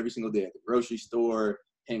spending money every single day at the grocery store,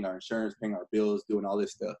 paying our insurance, paying our bills, doing all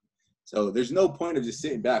this stuff. So there's no point of just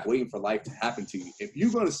sitting back waiting for life to happen to you. If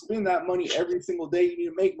you're going to spend that money every single day, you need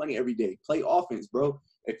to make money every day. Play offense, bro.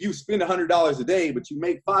 If you spend $100 a day, but you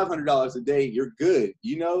make $500 a day, you're good,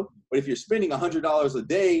 But if you're spending $100 a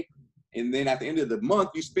day, and then at the end of the month,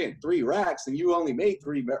 you spent 3 racks and you only made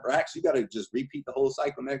 3 racks, you got to just repeat the whole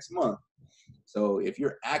cycle next month. So if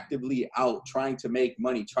you're actively out trying to make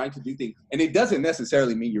money, trying to do things, and it doesn't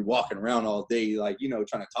necessarily mean you're walking around all day, trying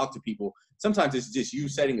to talk to people. Sometimes it's just you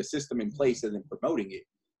setting a system in place and then promoting it.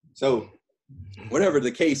 So whatever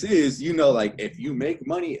the case is, if you make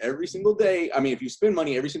money every single day, if you spend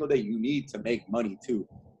money every single day, you need to make money too.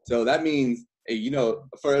 So that means,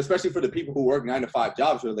 especially for the people who work 9-to-5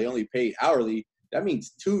 jobs where they only pay hourly, that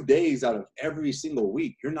means 2 days out of every single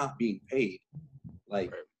week, you're not being paid.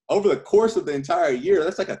 Like over the course of the entire year,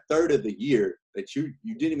 that's like a third of the year that you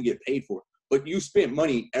didn't even get paid for, but you spent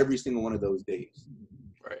money every single one of those days.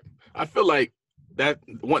 Right. I feel like that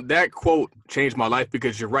quote changed my life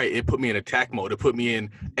because you're right. It put me in attack mode. It put me in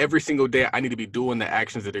every single day. I need to be doing the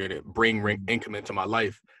actions that are going to bring income into my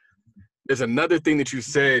life. There's another thing that you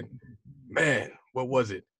said, man, what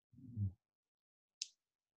was it?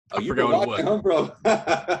 I forgot what it was. Bro.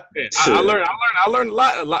 I learned a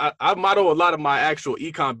lot. I model a lot of my actual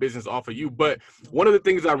econ business off of you. But one of the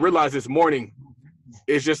things I realized this morning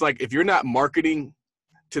is just like, if you're not marketing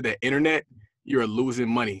to the internet, you're losing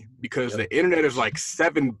money because the internet is like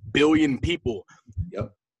 7 billion people.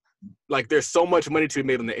 Yep. Like there's so much money to be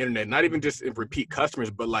made on the internet, not even just in repeat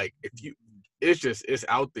customers, but like it's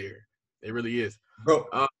out there. It really is. Bro,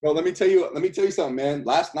 let me tell you something, man.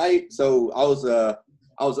 Last night, so I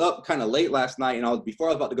was up kind of late last night, and before I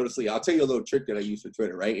was about to go to sleep. I'll tell you a little trick that I use for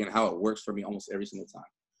Twitter, right, and how it works for me almost every single time.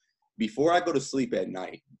 Before I go to sleep at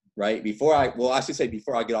night, right, before I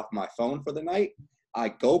get off my phone for the night, I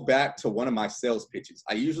go back to one of my sales pitches.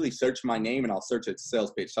 I usually search my name and I'll search a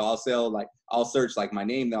sales pitch. So I'll search like my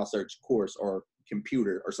name, then I'll search course or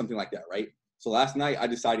computer or something like that, right? So last night I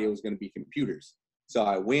decided it was going to be computers. So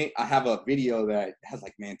I have a video that has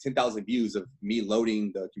 10,000 views of me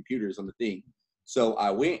loading the computers on the thing. So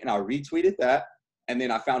I went and I retweeted that. And then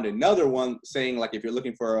I found another one saying if you're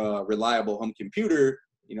looking for a reliable home computer,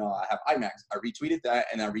 I have iMacs. I retweeted that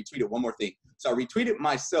and I retweeted one more thing. So I retweeted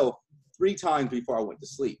myself 3 times before I went to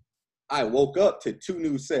sleep. I woke up to 2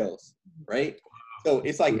 new sales, right? So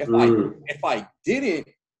it's like if I didn't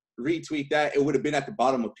retweet that, it would have been at the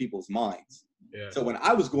bottom of people's minds. Yeah. So when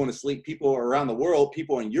I was going to sleep, people around the world,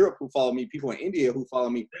 people in Europe who follow me, people in India who follow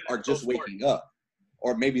me are just waking up,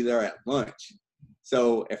 or maybe they're at lunch.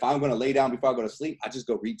 So if I'm going to lay down before I go to sleep, I just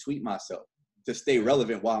go retweet myself to stay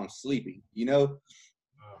relevant while I'm sleeping,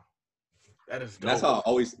 That is dope. That's how I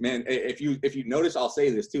always, man, if you notice, I'll say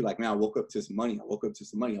this too, I woke up to some money. I woke up to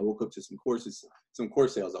some money. I woke up to some courses, some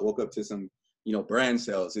course sales. I woke up to some, brand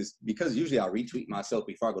sales. It's because usually I retweet myself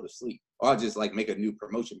before I go to sleep, or I'll just make a new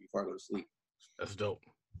promotion before I go to sleep. That's dope.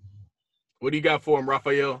 What do you got for him,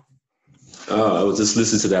 Raphael? I was just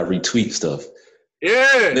listening to that retweet stuff.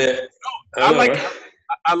 Yeah.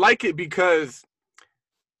 I like it because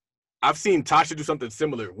I've seen Tasha do something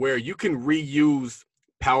similar where you can reuse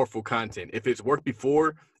powerful content. If it's worked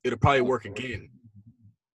before, it'll probably work again.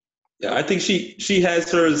 Yeah, I think she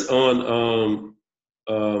has hers on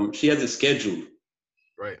she has it scheduled.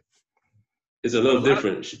 Right. It's a little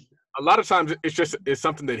different. A lot of times it's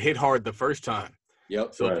something that hit hard the first time.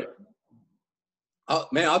 Yep. So right. I'll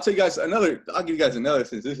give you guys another,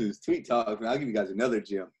 since this is tweet talk, and I'll give you guys another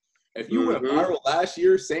gem. If you went viral last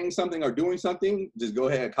year saying something or doing something, just go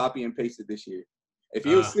ahead and copy and paste it this year. If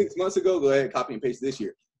it was 6 months ago, go ahead and copy and paste it this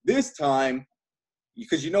year. This time,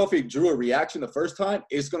 because if it drew a reaction the first time,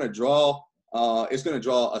 it's going to draw it's going to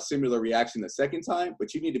draw a similar reaction the second time,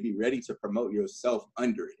 but you need to be ready to promote yourself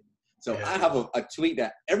under it. So I have a tweet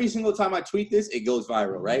that every single time I tweet this, it goes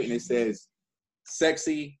viral, right? And it says,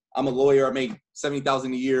 sexy, I'm a lawyer, I make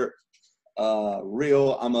 $70,000 a year.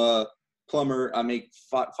 Real, I'm a plumber, I make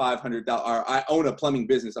 $500,000, or I own a plumbing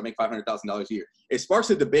business, I make $500,000 a year. It sparks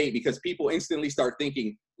a debate because people instantly start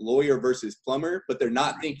thinking lawyer versus plumber, but they're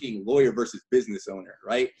not thinking lawyer versus business owner,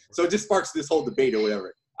 right? So it just sparks this whole debate or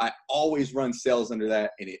whatever. I always run sales under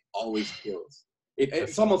that, and it always kills.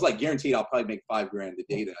 It's almost like guaranteed I'll probably make $5,000 the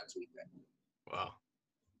day that I tweet that. Wow.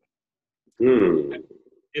 Hmm.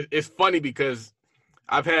 It's funny because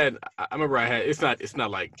I remember it's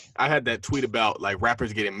not like I had that tweet about like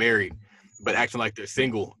rappers getting married but acting like they're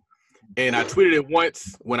single. And I tweeted it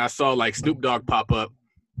once when I saw like Snoop Dogg pop up,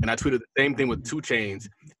 and I tweeted the same thing with 2 Chainz,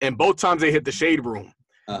 and both times they hit the shade room.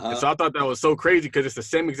 And so I thought that was so crazy because it's the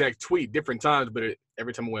same exact tweet, different times, but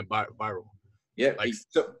every time it went viral. Yeah. Like,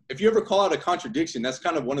 so if you ever call out a contradiction, that's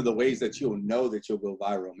kind of one of the ways that you'll know that you'll go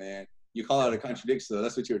viral, man. You call out a contradiction, so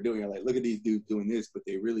that's what you're doing. You're like, look at these dudes doing this, but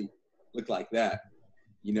they really look like that.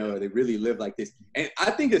 You know, they really live like this. And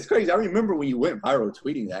I think it's crazy. I remember when you went viral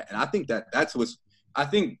tweeting that, and I think I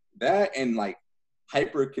think that and like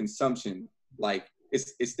hyper consumption, like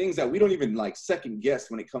it's things that we don't even like second guess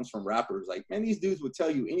when it comes from rappers. Like, man, these dudes would tell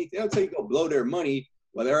you anything. They'll tell you go blow their money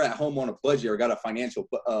while they're at home on a budget or got a financial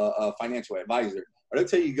advisor. Or they'll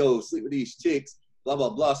tell you go sleep with these chicks, blah,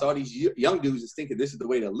 blah, blah. So all these young dudes is thinking this is the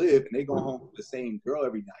way to live, and they go home with the same girl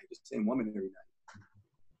every night, the same woman every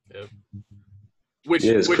night. Yep. Which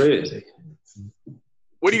Crazy.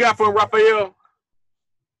 What do you got for him, Raphael?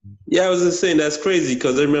 Yeah, I was just saying that's crazy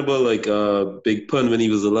because I remember like Big Pun when he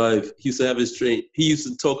was alive. He used to have his train. He used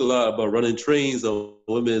to talk a lot about running trains on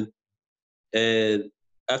women. And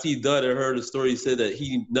after he died, I heard a story. He said that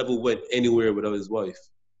he never went anywhere without his wife.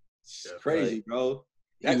 Yeah, crazy, like, bro.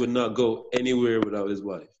 He would not go anywhere without his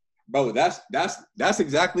wife. Bro, that's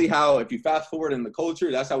exactly how. If you fast forward in the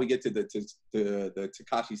culture, that's how we get to the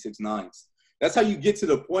Tekashi 6ix9ine. That's how you get to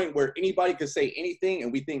the point where anybody could say anything,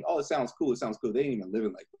 and we think, oh, it sounds cool. It sounds cool. They ain't even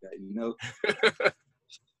living like that, you know?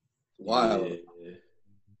 Wow. Yeah.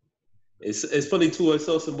 It's funny, too. I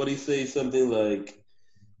saw somebody say something like,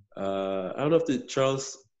 I don't know if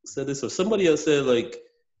Charles said this or somebody else said, like,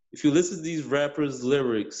 if you listen to these rappers'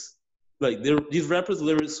 lyrics, like, these rappers'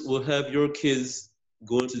 lyrics will have your kids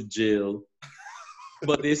going to jail,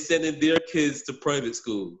 but they're sending their kids to private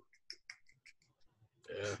school.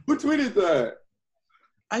 Yeah. Who tweeted that?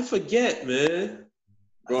 I forget, man.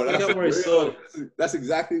 Bro, I forgot where I saw it. That's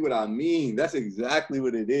exactly what I mean. That's exactly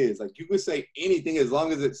what it is. Like, you can say anything as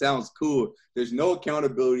long as it sounds cool. There's no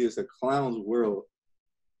accountability. It's a clown's world.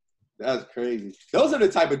 That's crazy. Those are the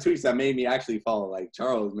type of tweets that made me actually follow, like,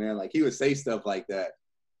 Charles, man. Like, he would say stuff like that.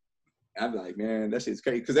 And I'd be like, man, that shit's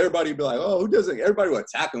crazy. Because everybody would be like, oh, who doesn't? Everybody would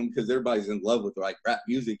attack him because everybody's in love with, like, rap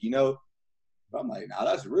music, you know? But I'm like, nah,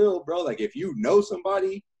 that's real, bro. Like, if you know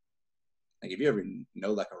somebody, like, if you ever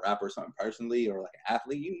know, like, a rapper or something personally or, like, an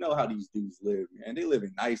athlete, you know how these dudes live, man. They live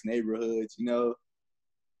in nice neighborhoods, you know.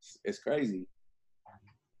 It's crazy.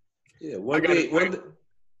 Yeah, I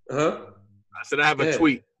said I have a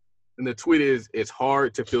tweet, and the tweet is, it's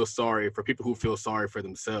hard to feel sorry for people who feel sorry for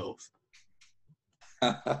themselves.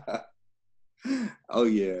 Oh,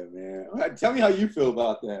 yeah, man. Tell me how you feel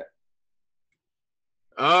about that.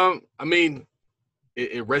 I mean,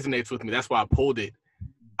 it resonates with me. That's why I pulled it.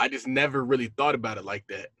 I just never really thought about it like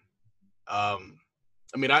that. I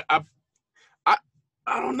mean, I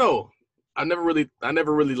don't know. I never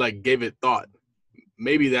really like gave it thought.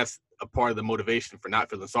 Maybe that's a part of the motivation for not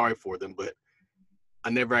feeling sorry for them, but I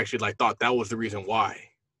never actually like thought that was the reason why.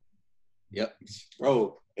 Yep,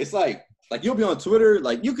 bro. It's like you'll be on Twitter,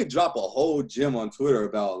 like you could drop a whole gem on Twitter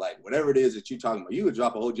about like whatever it is that you're talking about. You could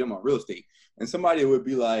drop a whole gem on real estate, and somebody would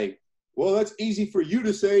be like, well, that's easy for you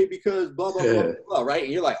to say because blah, blah, blah, blah, right?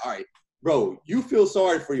 And you're like, all right, bro, you feel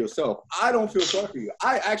sorry for yourself. I don't feel sorry for you.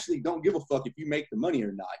 I actually don't give a fuck if you make the money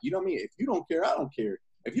or not. You know what I mean? If you don't care, I don't care.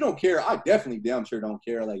 If you don't care, I definitely damn sure don't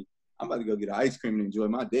care. Like, I'm about to go get an ice cream and enjoy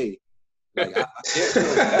my day. Like, I can't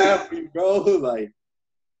feel bad for you, bro. Like,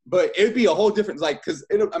 but it'd be a whole different, like, because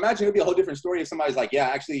imagine it'd be a whole different story if somebody's like, yeah,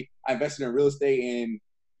 actually, I invested in real estate and,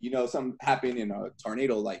 you know, something happened and a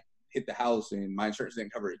tornado, like, hit the house and my insurance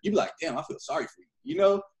didn't cover it. You'd be like, damn, I feel sorry for you, you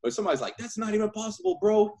know? But somebody's like, that's not even possible,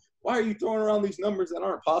 bro. Why are you throwing around these numbers that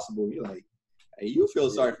aren't possible? You're like, hey, you feel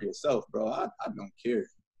sorry for yourself, bro. I don't care.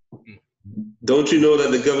 Don't you know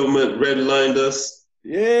that the government redlined us?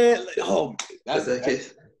 Yeah. Oh,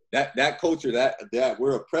 that culture, that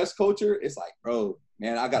we're oppressed culture. It's like, bro,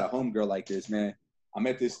 man, I got a homegirl like this, man. I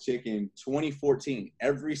met this chick in 2014.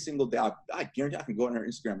 Every single day, I guarantee I can go on her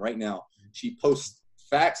Instagram right now. She posts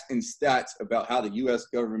facts and stats about how the U.S.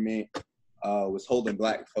 government was holding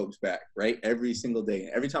black folks back, right? Every single day.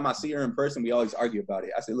 And every time I see her in person, we always argue about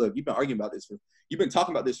it. I said, look, you've been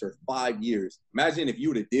talking about this for 5 years. Imagine if you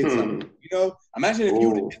would have did something, imagine if you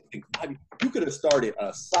would have did something 5 years. You could have started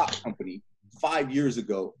a sock company 5 years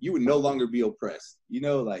ago. You would no longer be oppressed.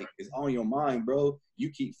 It's on your mind, bro. You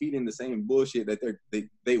keep feeding the same bullshit that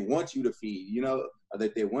they want you to feed, or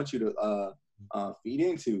that they want you to feed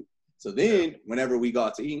into. So then whenever we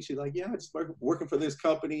got to eat, she's like, yeah, I just working for this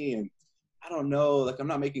company, and I don't know, like, I'm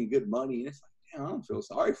not making good money. And it's like, damn, I don't feel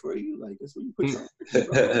sorry for you. Like, that's what you put your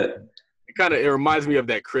It reminds me of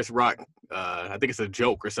that Chris Rock. I think it's a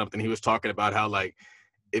joke or something. He was talking about how, like,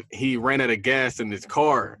 if he ran out of gas in his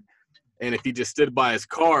car, and if he just stood by his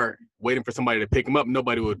car waiting for somebody to pick him up,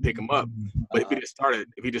 nobody would pick him up. But if he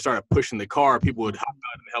just started pushing the car, people would hop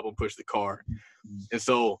out and help him push the car. And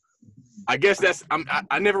so I guess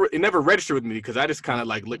it never registered with me, because I just kind of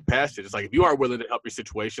like look past it. It's like, if you aren't willing to help your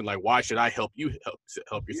situation, like, why should I help you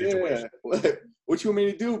help your situation? What you want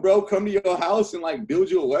me to do, bro? Come to your house and like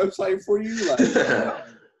build you a website for you? Like, what the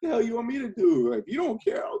hell you want me to do? Like, you don't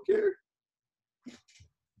care, I don't care.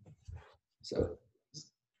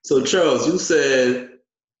 So Charles, you said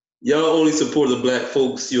y'all only support the black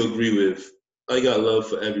folks you agree with. I got love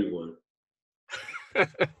for everyone.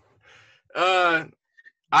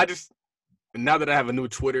 Now that I have a new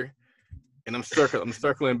Twitter, and I'm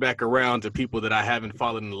circling back around to people that I haven't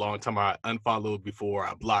followed in a long time, I unfollowed before,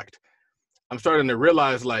 I blocked. I'm starting to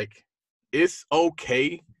realize, like, it's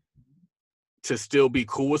okay to still be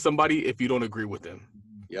cool with somebody if you don't agree with them.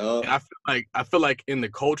 Yo. And I feel like in the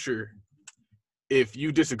culture, if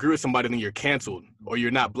you disagree with somebody, then you're canceled, or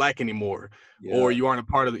you're not black anymore, or you aren't a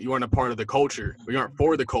part of the culture, or you aren't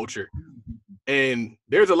for the culture. And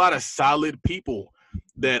there's a lot of solid people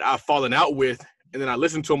that I've fallen out with, and then I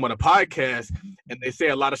listen to them on a podcast, and they say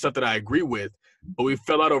a lot of stuff that I agree with, but we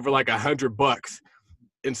fell out over like $100.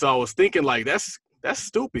 And so I was thinking, like, that's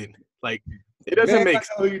stupid. Like, it doesn't make sense.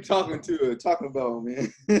 Who you talking about,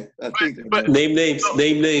 man? But Name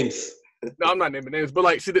names. No, I'm not naming names, but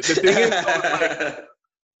like, see, the thing is,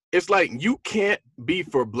 it's like you can't be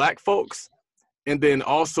for black folks and then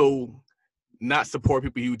also not support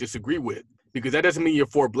people you disagree with, because that doesn't mean you're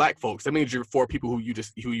for black folks. That means you're for people who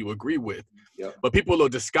you agree with. Yep. But people will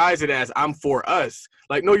disguise it as, I'm for us.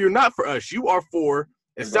 Like, no, you're not for us. You are for,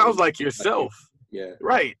 it sounds like, yourself. Yeah.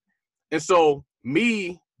 Right. And so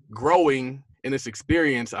me growing in this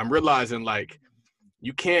experience, I'm realizing, like,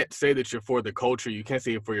 you can't say that you're for the culture. You can't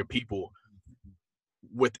say it for your people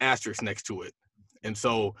with asterisks next to it. And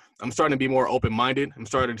so I'm starting to be more open-minded. I'm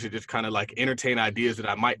starting to just kind of like entertain ideas that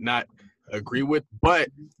I might not agree with, but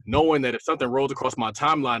knowing that if something rolls across my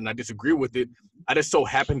timeline and I disagree with it, I just so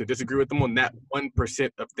happen to disagree with them on that 1%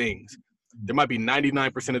 of things. There might be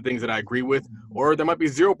 99% of things that I agree with, or there might be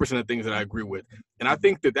 0% of things that I agree with. And I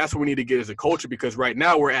think that that's what we need to get as a culture, because right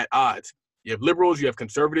now we're at odds. You have liberals, you have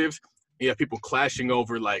conservatives, you have people clashing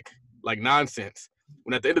over like nonsense.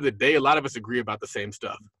 When at the end of the day, a lot of us agree about the same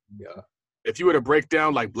stuff. Yeah. If you were to break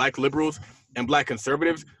down like black liberals and black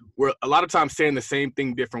conservatives, we're a lot of times saying the same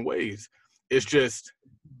thing different ways. It's just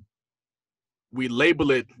we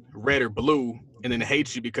label it red or blue and then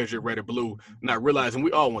hate you because you're red or blue, not realizing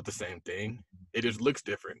we all want the same thing. It just looks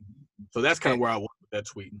different. So that's kind of where I was with that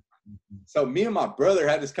tweet. So me and my brother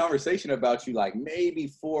had this conversation about you like maybe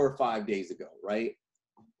 4 or 5 days ago, right?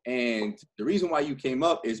 And the reason why you came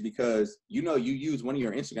up is because, you use one of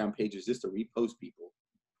your Instagram pages just to repost people.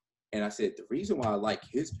 And I said, the reason why I like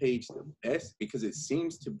his page the best, because it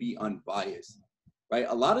seems to be unbiased, right?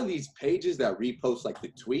 A lot of these pages that repost like the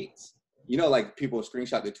tweets, like people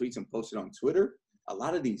screenshot the tweets and post it on Twitter. A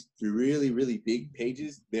lot of these really, really big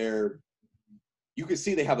pages, you can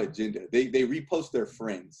see they have agenda. They repost their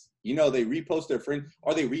friends. They repost their friends,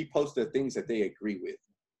 or they repost the things that they agree with,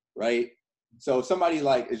 right? So if somebody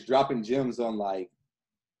like is dropping gems on like,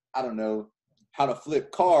 I don't know, how to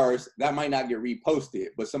flip cars, that might not get reposted.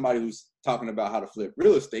 But somebody who's talking about how to flip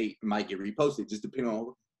real estate might get reposted, just depending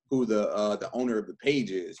on who the owner of the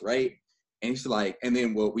page is, right? And it's like, and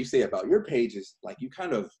then what we say about your page is like, you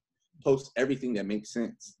kind of post everything that makes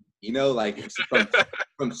sense, like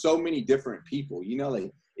from so many different people,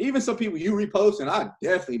 like even some people you repost and I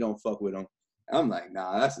definitely don't fuck with them. I'm like,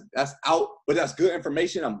 nah, that's out, but that's good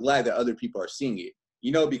information. I'm glad that other people are seeing it,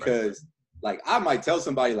 because like I might tell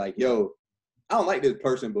somebody like, yo, I don't like this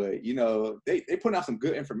person, but they putting out some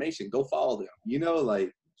good information. Go follow them,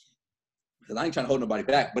 like, because I ain't trying to hold nobody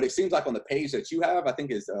back. But it seems like on the page that you have, I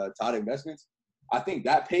think is Todd Investments. I think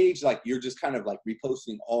that page, like, you're just kind of like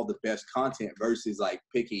reposting all the best content versus like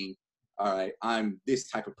picking, all right, I'm this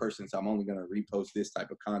type of person, so I'm only going to repost this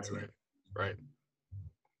type of content. Right.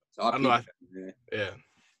 So I know. Yeah.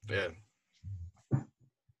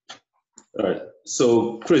 All right.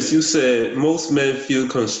 So, Chris, you said most men feel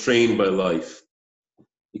constrained by life.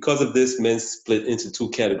 Because of this, men split into two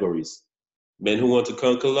categories: men who want to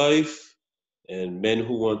conquer life and men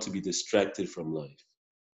who want to be distracted from life.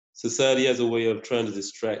 Society has a way of trying to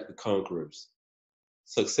distract the conquerors.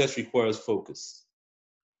 Success requires focus.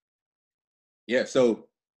 Yeah, so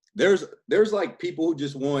there's like people who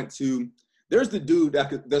just want to. There's the dude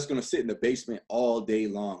that's gonna sit in the basement all day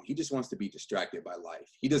long. He just wants to be distracted by life.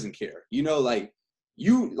 He doesn't care. You know,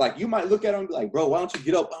 you might look at him and be like, bro, why don't you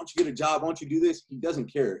get up? Why don't you get a job? Why don't you do this? He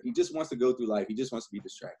doesn't care. He just wants to go through life. He just wants to be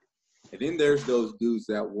distracted. And then there's those dudes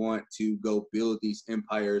that want to go build these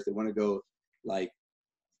empires. They want to go like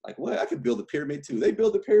what? I could build a pyramid too. They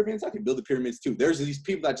build the pyramids. I can build the pyramids too. There's these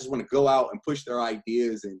people that just want to go out and push their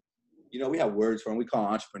ideas. And, you know, we have words for them. We call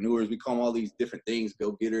them entrepreneurs. We call them all these different things,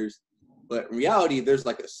 go-getters. But in reality, there's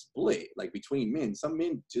like a split, like between men. Some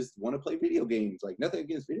men just want to play video games. Like, nothing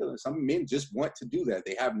against video games. Some men just want to do that.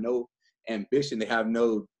 They have no ambition. They have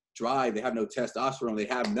no drive. They have no testosterone. They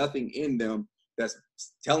have nothing in them that's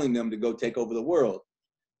telling them to go take over the world.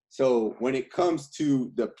 So when it comes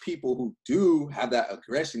to the people who do have that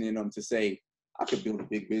aggression in them to say, I could build a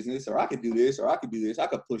big business, or I could do this, or I could do this, I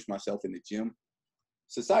could push myself in the gym.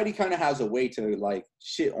 Society kind of has a way to like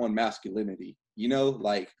shit on masculinity, you know,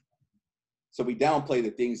 like, so we downplay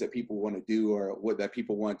the things that people want to do or what that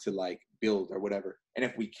people want to like build or whatever. And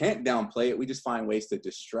if we can't downplay it, we just find ways to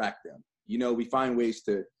distract them. You know, we find ways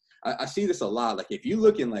to, I see this a lot. Like if you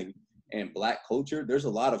look in Black culture, there's a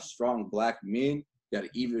lot of strong Black men that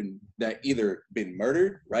either been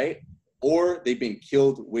murdered, right? Or they've been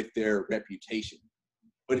killed with their reputation.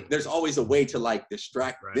 But there's always a way to like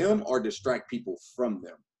distract them or distract people from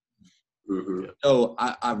them. Mm-hmm. So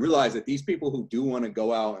I realize that these people who do want to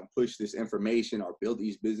go out and push this information or build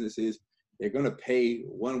these businesses, they're going to pay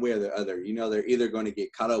one way or the other. You know, they're either going to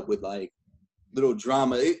get caught up with like little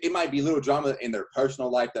drama. It might be little drama in their personal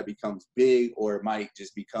life that becomes big, or it might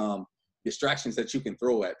just become distractions that you can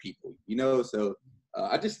throw at people, you know? So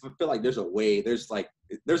I just feel like there's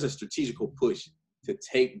a strategical push to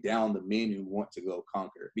take down the men who want to go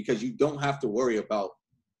conquer, because you don't have to worry about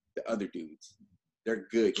the other dudes. They're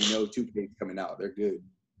good. You know, 2K's coming out. They're good.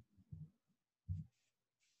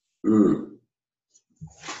 Mm.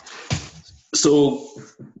 So,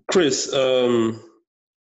 Chris, the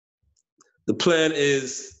plan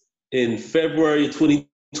is in February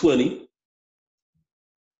 2020,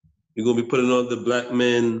 you're going to be putting on the Black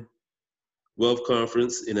Men Wealth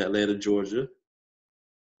Conference in Atlanta, Georgia.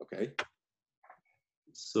 Okay.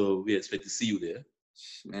 So we expect to see you there.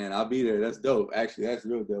 Man, I'll be there. That's dope. Actually, that's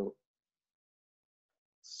real dope.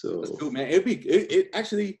 So that's cool, man. It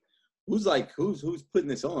actually, who's putting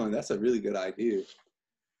this on? That's a really good idea.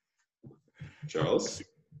 Charles?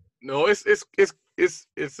 No, it's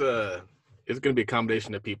gonna be a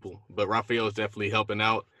combination of people, but Raphael is definitely helping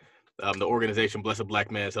out. The organization Blessed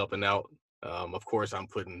Black Man is helping out. Of course, I'm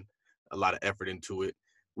putting a lot of effort into it.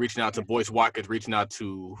 Reaching out to Boyce Watkins, reaching out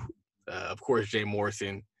to, of course, Jay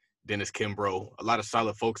Morrison, Dennis Kimbrough, a lot of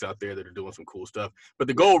solid folks out there that are doing some cool stuff. But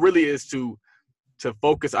the goal really is to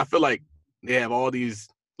focus. I feel like they have all these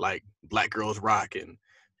like Black Girls Rock and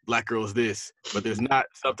Black Girls this, but there's not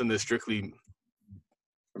something that's strictly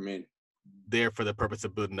for men there for the purpose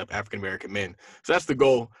of building up African American men. So that's the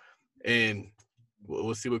goal, and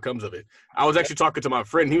we'll see what comes of it. I was actually talking to my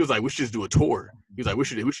friend. He was like, we should just do a tour. He was like, we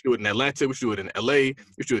should do it in Atlanta. We should do it in LA. We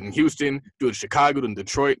should do it in Houston, do it in Chicago, in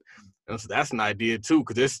Detroit. And so that's an idea too,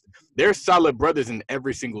 because there's solid brothers in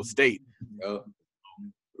every single state.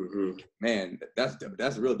 Mm-hmm. Man,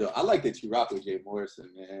 that's real dope. I like that you rock with Jay Morrison,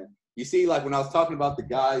 man. You see, like when I was talking about the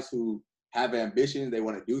guys who have ambitions, they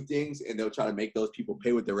want to do things, and they'll try to make those people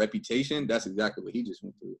pay with their reputation. That's exactly what he just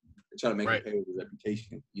went through. They try to make him pay with his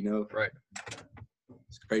reputation, you know? Right.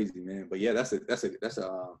 It's crazy, man. But yeah, that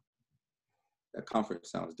conference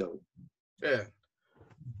sounds dope. Yeah.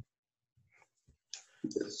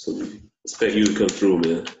 So expect you to come through,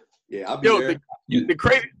 man. Yeah, I'll be there. The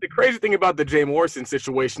crazy thing about the Jay Morrison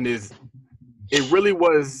situation is it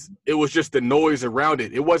was just the noise around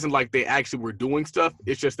it. It wasn't like they actually were doing stuff.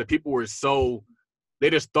 It's just that people were they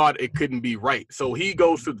just thought it couldn't be right. So he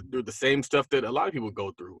goes through the same stuff that a lot of people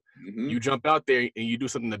go through. Mm-hmm. You jump out there and you do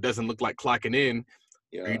something that doesn't look like clocking in,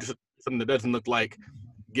 or you do something that doesn't look like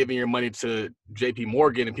giving your money to JP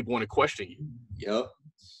Morgan, and people want to question you. Yep,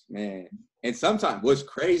 man. And sometimes what's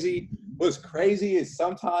crazy is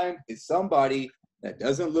sometimes it's somebody that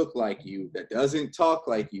doesn't look like you, that doesn't talk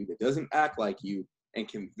like you, that doesn't act like you, and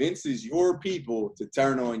convinces your people to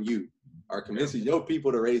turn on you, or convinces your people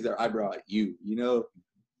to raise their eyebrow at you, you know?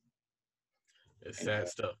 It's sad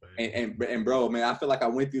stuff, man. And bro, man, I feel like I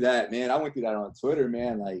went through that, man. I went through that on Twitter,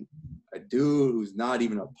 man. Like a dude who's not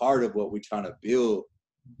even a part of what we're trying to build,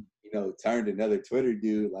 you know, turned another Twitter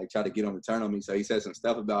dude, like try to get him to turn on me. So he said some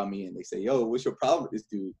stuff about me, and they say, yo, what's your problem with this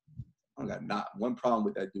dude? I don't got not one problem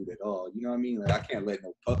with that dude at all. You know what I mean? Like I can't let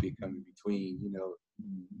no puppy come in between, you know.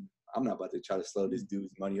 I'm not about to try to slow this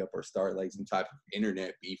dude's money up or start like some type of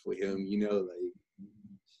internet beef with him, you know, like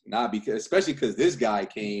not because, especially because this guy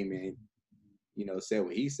came and, you know, said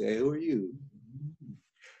what he said. Who are you?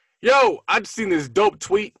 Yo, I've seen this dope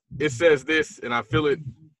tweet. It says this, and I feel it.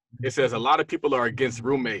 It says a lot of people are against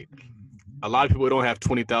roommate. A lot of people don't have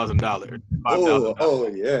 $20,000. Oh,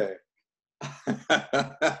 yeah.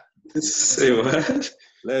 Say what?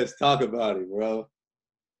 Let's talk about it, bro.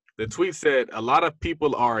 The tweet said a lot of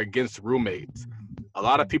people are against roommates. A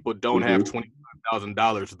lot of people don't have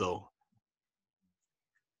 $25,000 though.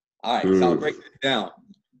 All right, so I'll break this down.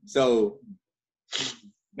 So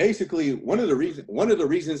basically, one of the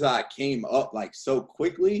reasons I came up like so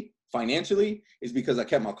quickly financially is because I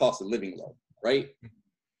kept my cost of living low, right?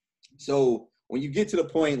 So when you get to the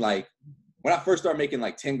point, like when I first started making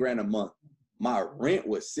like 10 grand a month, my rent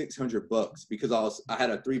was $600 because I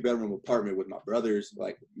had a 3-bedroom apartment with my brothers,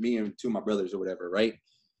 like me and 2 of my brothers or whatever, right?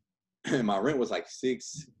 And my rent was like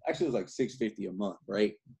 $650 a month,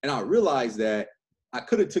 right? And I realized that I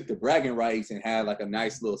could have took the bragging rights and had like a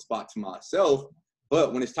nice little spot to myself,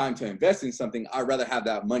 but when it's time to invest in something, I'd rather have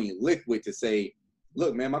that money liquid to say,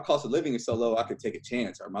 look, man, my cost of living is so low, I could take a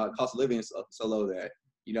chance, or my cost of living is so low that,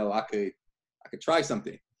 you know, I could try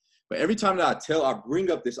something. But every time that I bring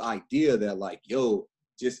up this idea that like, yo,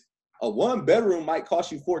 just a 1-bedroom might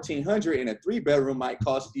cost you $1,400 and a 3-bedroom might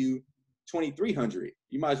cost you $2,300.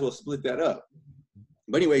 You might as well split that up.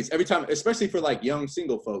 But anyways, every time, especially for like young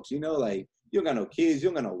single folks, you know, like you don't got no kids, you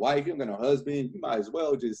don't got no wife, you don't got no husband, you might as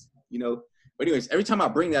well just, you know. But anyways, every time I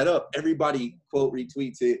bring that up, everybody quote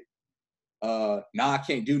retweets it. Nah, I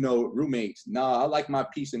can't do no roommates. Nah, I like my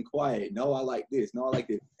peace and quiet. No, I like this. No, I like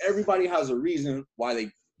this. Everybody has a reason why they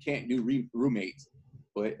can't do roommates,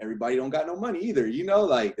 but everybody don't got no money either. You know,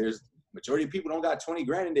 like there's majority of people don't got 20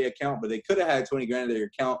 grand in their account, but they could have had 20 grand in their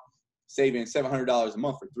account saving $700 a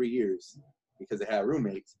month for 3 years because they had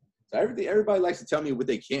roommates. So everybody likes to tell me what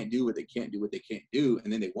they can't do, what they can't do, what they can't do,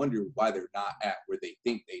 and then they wonder why they're not at where they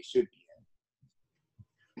think they should be at.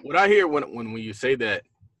 What I hear when you say that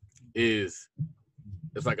is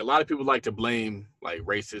it's like a lot of people like to blame like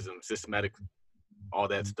racism, systematic, all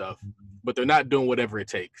that stuff, but they're not doing whatever it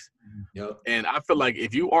takes. Yep. And I feel like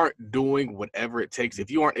if you aren't doing whatever it takes, if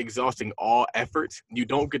you aren't exhausting all efforts, you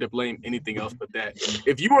don't get to blame anything else but that.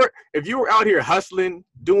 If you were out here hustling,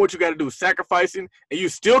 doing what you got to do, sacrificing, and you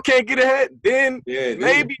still can't get ahead, then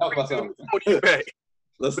maybe you back.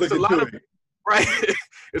 Let's look into it. Right?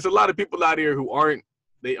 There's a lot of people out here who aren't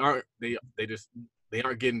getting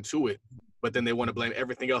to it, but then they want to blame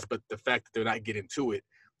everything else but the fact that they're not getting to it.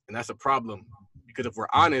 And that's a problem, because if we're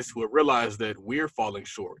honest, we'll realize that we're falling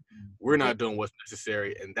short. We're not doing what's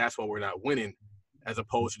necessary, and that's why we're not winning, as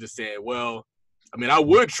opposed to just saying, well, I mean, I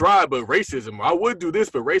would try, but racism, I would do this,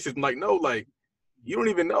 but racism, like, no, like, you don't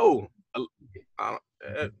even know.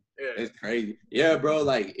 It's crazy. Yeah, bro,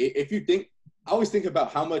 like, if you think, I always think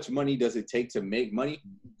about how much money does it take to make money,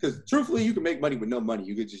 because truthfully, you can make money with no money.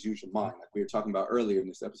 You could just use your mind, like we were talking about earlier in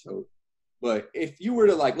this episode. But if you were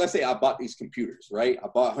to, like, let's say I bought these computers, right? I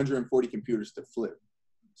bought 140 computers to flip.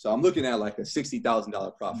 So I'm looking at like a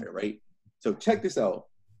 $60,000 profit, right? So check this out.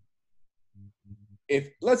 If,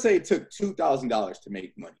 let's say it took $2,000 to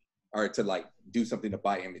make money, or to like do something to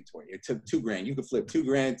buy inventory, it took $2,000. You could flip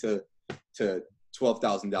 $2,000 to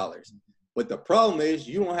 $12,000. But the problem is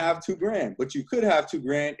you don't have $2,000, but you could have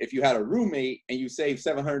 $2,000 if you had a roommate and you saved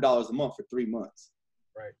 $700 a month for 3 months.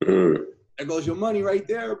 Right. There goes your money right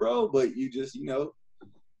there, bro. But you just, you know,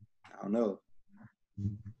 I don't know.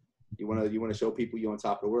 You wanna show people you're on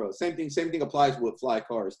top of the world. Same thing applies with fly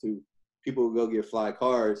cars too. People will go get fly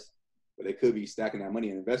cars, but they could be stacking that money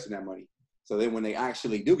and investing that money. So then when they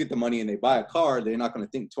actually do get the money and they buy a car, they're not gonna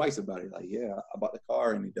think twice about it. Like, yeah, I bought the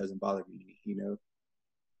car and it doesn't bother me, you know.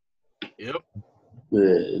 Yep.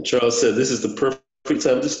 Yeah, Charles said this is the perfect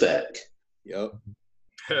time to stack. Yep.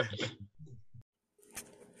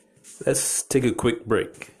 Let's take a quick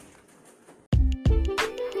break.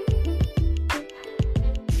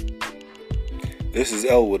 This is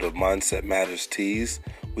Elwood of Mindset Matters Tees.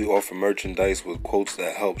 We offer merchandise with quotes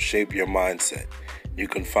that help shape your mindset. You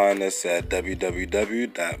can find us at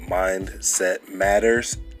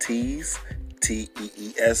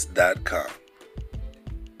www.mindsetmatterstees.com.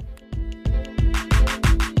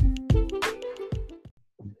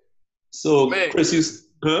 So, Man. Chris,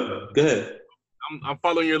 Go ahead. I'm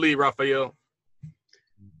following your lead, Raphael.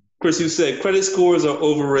 Chris, you said credit scores are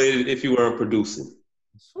overrated if you aren't producing.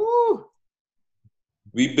 Woo.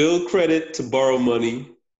 We build credit to borrow money.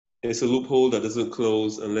 It's a loophole that doesn't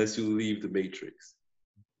close unless you leave the matrix.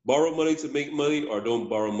 Borrow money to make money or don't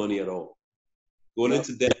borrow money at all. Going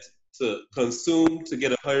into debt to consume to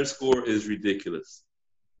get a higher score is ridiculous.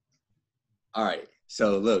 All right.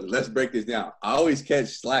 So look, let's break this down. I always catch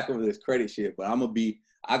slack over this credit shit, but I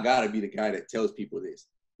gotta be the guy that tells people this.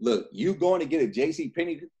 Look, you going to get a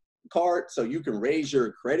JCPenney card so you can raise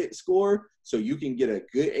your credit score, so you can get a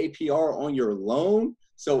good APR on your loan,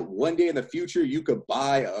 so one day in the future you could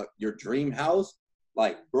buy your dream house.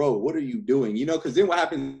 Like, bro, what are you doing? You know, because then what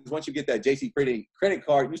happens once you get that JCPenney credit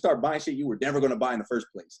card, you start buying shit you were never going to buy in the first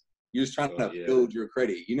place. You're just trying to build your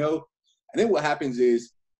credit, you know? And then what happens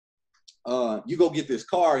is you go get this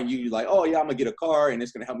car and you're like, oh yeah, I'm gonna get a car and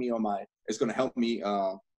it's gonna help me with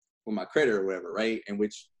my credit or whatever, right? And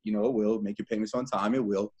which, you know, it will make your payments on time, it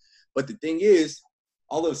will. But the thing is,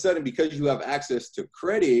 all of a sudden, because you have access to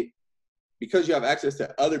credit, because you have access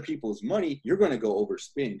to other people's money, you're gonna go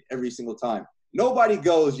overspend every single time. Nobody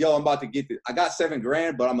goes, yo, I'm about to get this. I got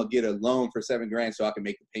 $7,000, but I'm gonna get a loan for $7,000 so I can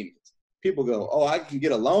make the payments. People go, oh, I can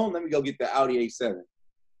get a loan? Let me go get the Audi A7.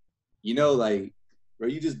 You know, like, bro,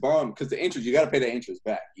 you just borrow them because the interest, you got to pay the interest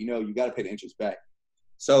back. You know, you got to pay the interest back.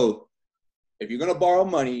 So if you're going to borrow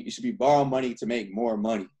money, you should be borrowing money to make more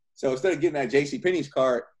money. So instead of getting that JCPenney's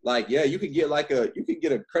card, like, yeah, you could get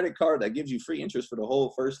a credit card that gives you free interest for the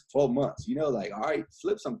whole first 12 months. You know, like, all right,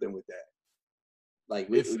 flip something with that. Like,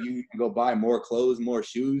 you can go buy more clothes, more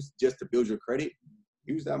shoes just to build your credit.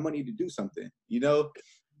 Use that money to do something, you know?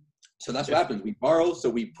 So that's what happens. We borrow, so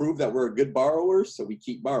we prove that we're a good borrower, so we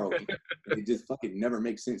keep borrowing. It just fucking never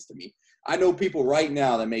makes sense to me. I know people right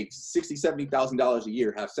now that make $60,000, $70,000 a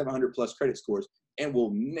year, have 700 plus credit scores, and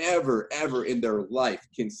will never, ever in their life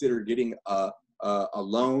consider getting a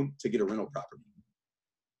loan to get a rental property.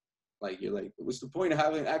 Like, you're like, what's the point of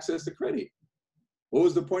having access to credit? What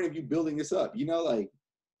was the point of you building this up? You know, like,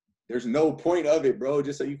 there's no point of it, bro,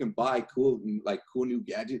 just so you can buy cool new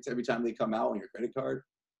gadgets every time they come out on your credit card.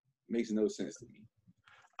 Makes no sense to me.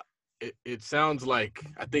 It sounds like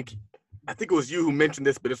I think it was you who mentioned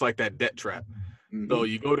this, but it's like that debt trap. Mm-hmm. So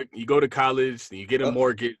you go to college, and you get a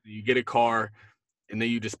mortgage, you get a car, and then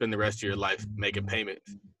you just spend the rest of your life making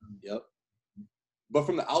payments. Yep. But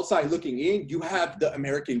from the outside looking in, you have the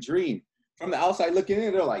American dream. From the outside looking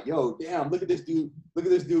in, they're like, yo, damn, look at this dude,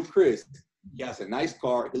 Chris. He has a nice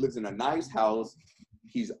car. He lives in a nice house.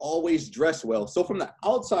 He's always dressed well. So from the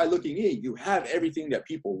outside looking in, you have everything that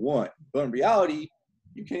people want. But in reality,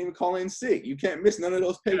 you can't even call in sick. You can't miss none of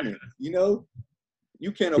those payments. You know,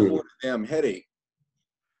 you can't afford a damn headache.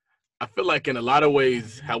 I feel like in a lot of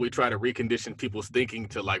ways, how we try to recondition people's thinking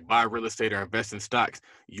to like buy real estate or invest in stocks,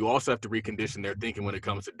 you also have to recondition their thinking when it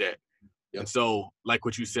comes to debt. Yep. And so, like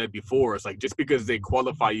what you said before, it's like just because they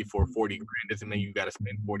qualify you for $40,000 doesn't mean you got to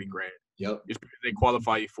spend $40,000. Yep. Just because they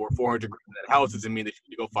qualify you for $400,000 in that house doesn't mean that you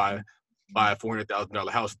need to go buy a $400,000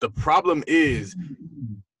 house. The problem is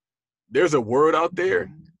there's a world out there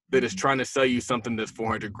that is trying to sell you something that's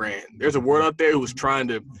 $400,000. There's a world out there who's trying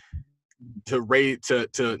to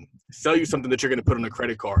sell you something that you're going to put on a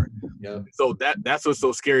credit card. Yep. So that's what's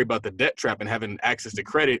so scary about the debt trap and having access to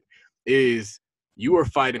credit is you are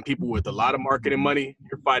fighting people with a lot of marketing money.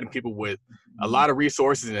 You're fighting people with a lot of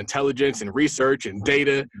resources and intelligence and research and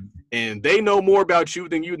data, and they know more about you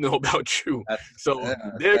than you know about you. So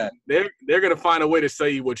they're going to find a way to sell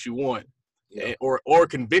you what you want, or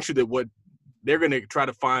convince you that what they're going to try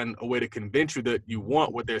to find a way to convince you that you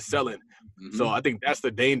want what they're selling. Mm-hmm. So I think that's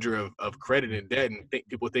the danger of credit and debt, and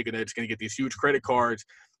people thinking they're just going to get these huge credit cards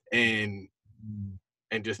and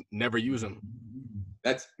just never use them.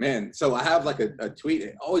 So I have like a tweet.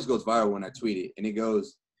 It always goes viral when I tweet it. And it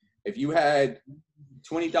goes, if you had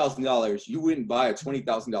 $20,000, you wouldn't buy a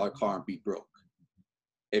 $20,000 car and be broke.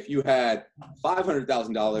 If you had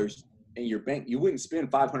 $500,000 in your bank, you wouldn't spend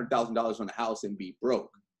 $500,000 on a house and be broke,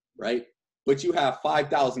 right? But you have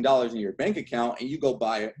 $5,000 in your bank account and you go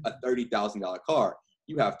buy a $30,000 car.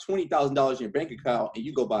 You have $20,000 in your bank account and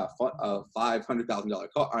you go buy a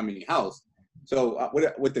 $500,000 house. So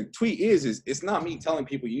what the tweet is it's not me telling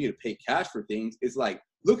people you need to pay cash for things. It's like,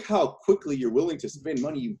 look how quickly you're willing to spend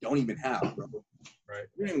money you don't even have, bro. Right.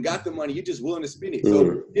 You ain't even got the money. You're just willing to spend it. So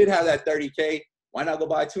you did have that $30K. Why not go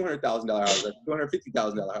buy a $200,000 house, a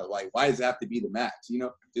 $250,000 house? Like, why does it have to be the max? You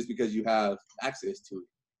know, just because you have access to it.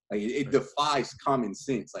 Like, it defies common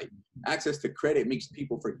sense. Like, access to credit makes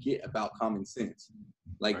people forget about common sense.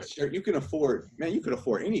 Like, sure, you can afford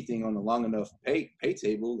anything on a long enough pay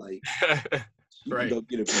table. Like, you can go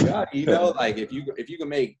get a Bugatti, you know? Like, if you can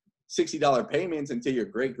make $60 payments until your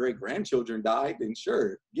great-great-grandchildren die, then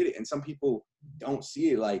sure, get it. And some people don't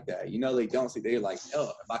see it like that. You know, they don't see, they're like,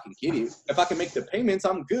 oh, if I can get it, if I can make the payments,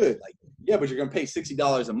 I'm good. Like, yeah, but you're going to pay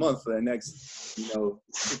 $60 a month for the next,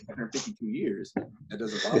 652 years. That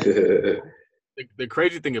doesn't bother me. The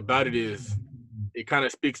crazy thing about it is it kind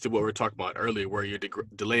of speaks to what we were talking about earlier, where you're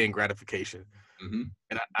delaying gratification. Mm-hmm.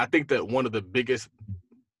 And I think that one of the biggest,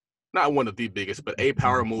 not one of the biggest, but a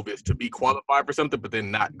power move is to be qualified for something, but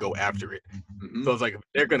then not go after it. Mm-hmm. So it's like, if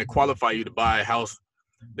they're going to qualify you to buy a house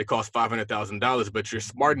that costs $500,000, but you're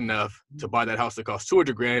smart enough to buy that house that costs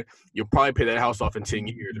 $200,000, you'll probably pay that house off in 10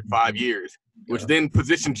 years or 5 years, which then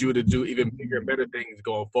positions you to do even bigger and better things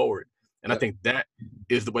going forward. And I think that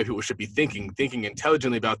is the way people should be thinking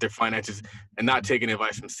intelligently about their finances and not taking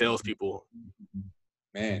advice from salespeople.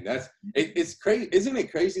 Man, it's crazy. Isn't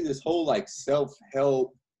it crazy, this whole like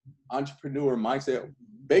self-help entrepreneur mindset?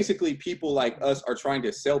 Basically, people like us are trying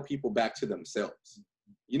to sell people back to themselves.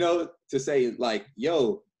 You know, to say like,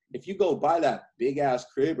 yo, if you go buy that big ass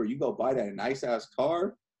crib or you go buy that nice ass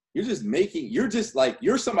car, you're just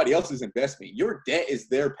somebody else's investment. Your debt is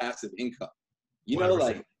their passive income. You know, 100%.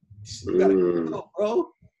 Like, you gotta go, bro.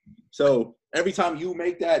 So every time you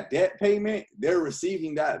make that debt payment, they're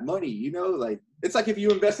receiving that money. You know, like, it's like if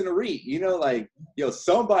you invest in a REIT, you know, like,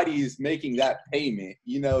 somebody's making that payment,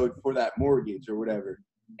 for that mortgage or whatever,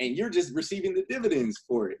 and you're just receiving the dividends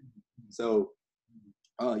for it. So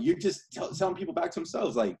you're just telling people back to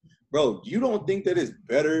themselves, like, bro, you don't think that it's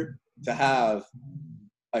better to have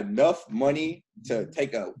enough money to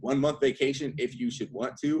take a 1 month vacation if you should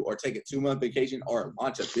want to, or take a 2 month vacation, or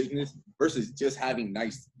launch a business, versus just having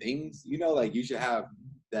nice things? Like, you should have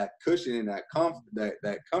that cushion and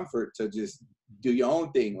that comfort to just do your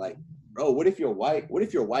own thing. Like, bro, what if your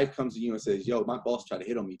wife comes to you and says, yo, my boss tried to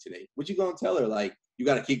hit on me today? What you gonna tell her? Like, you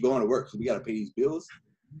got to keep going to work because we got to pay these bills.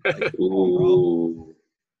 Like, ooh,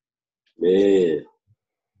 man.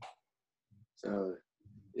 So,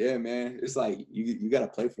 yeah, man, it's like you got to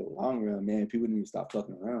play for the long run, man. People need to stop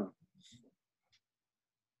fucking around.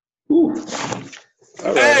 Ooh.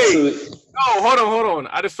 All right, hey, hold on.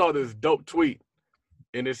 I just saw this dope tweet,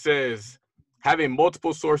 and it says, having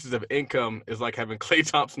multiple sources of income is like having Klay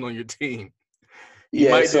Thompson on your team. He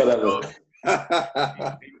might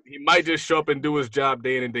just show up and do his job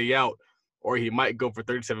day in and day out, or he might go for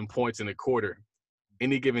 37 points in a quarter.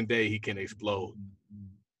 Any given day, he can explode.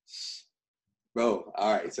 Bro,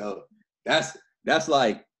 all right, so that's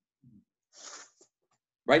like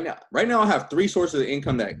right now I have 3 sources of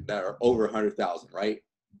income that are over 100,000, right?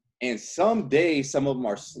 And some days some of them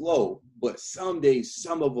are slow, but some days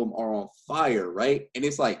some of them are on fire, right? And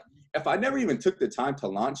it's like, if I never even took the time to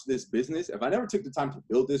launch this business, if I never took the time to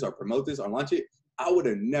build this or promote this or launch it, I would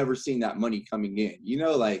have never seen that money coming in.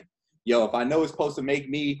 Like, yo, if I know it's supposed to make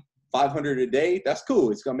me $500 a day, that's cool.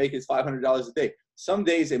 It's gonna make it $500 a day. Some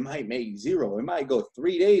days it might make zero. It might go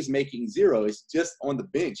 3 days making zero. It's just on the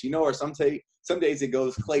bench, or some days it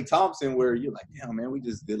goes Klay Thompson, where you're like, damn, man, we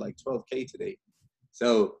just did like 12K today.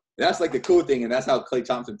 So that's like the cool thing, and that's how Klay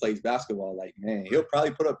Thompson plays basketball. Like, man, he'll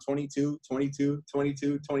probably put up 22, 22,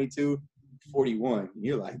 22, 22, 41.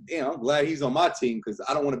 You're like, damn, I'm glad he's on my team, because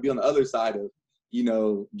I don't want to be on the other side of,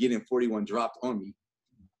 getting 41 dropped on me.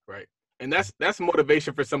 Right. And that's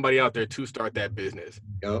motivation for somebody out there to start that business.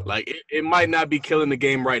 Yep. Like, it might not be killing the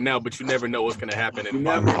game right now, but you never know what's going to happen. You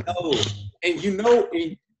never know.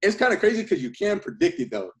 And it's kind of crazy because you can predict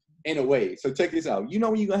it, though, in a way. So check this out. When you're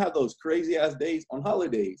going to have those crazy-ass days on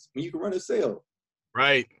holidays, when you can run a sale.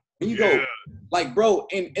 Right. When you go, like, bro,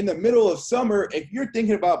 in the middle of summer, if you're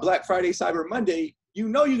thinking about Black Friday, Cyber Monday,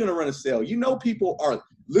 you're going to run a sale. People are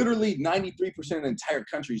literally 93% of the entire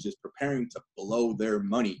country is just preparing to blow their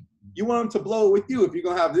money. You want them to blow it with you if you're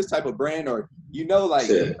going to have this type of brand, or,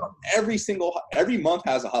 every month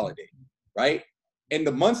has a holiday, right? And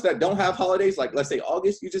the months that don't have holidays, like let's say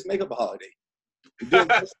August, you just make up a holiday.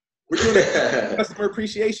 We're doing a customer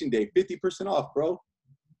appreciation day, 50% off, bro.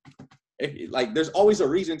 There's always a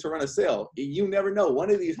reason to run a sale. You never know. One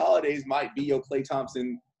of these holidays might be your Klay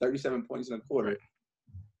Thompson 37 points in a quarter.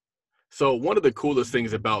 So one of the coolest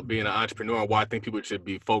things about being an entrepreneur, and why I think people should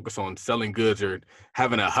be focused on selling goods or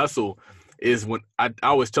having a hustle, is when I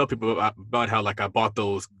always tell people about how, like, I bought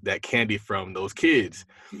that candy from those kids.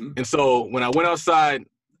 Mm-hmm. And so when I went outside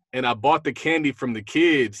and I bought the candy from the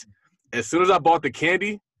kids, as soon as I bought the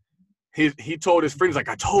candy, he told his friends, like,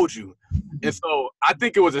 I told you. And so I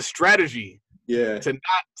think it was a strategy to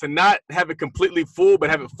not have it completely full, but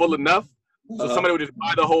have it full enough. So somebody would just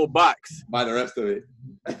buy the whole box. Buy the rest of it.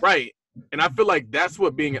 Right. And I feel like that's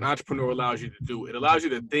what being an entrepreneur allows you to do. It allows you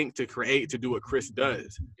to think, to create, to do what Chris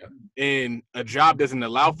does. Yep. And a job doesn't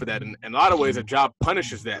allow for that. And in a lot of ways, a job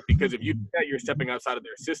punishes that, because if you do that, you're stepping outside of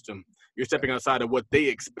their system. You're stepping outside of what they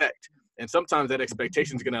expect. And sometimes that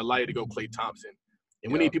expectation is going to allow you to go Klay Thompson.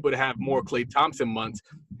 And we need people to have more Klay Thompson months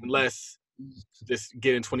and less just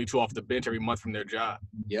getting 22 off the bench every month from their job.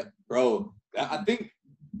 Yep, bro. I think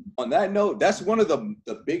on that note, that's one of the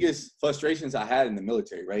biggest frustrations I had in the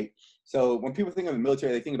military, right? So when people think of the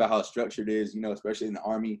military, they think about how structured it is, especially in the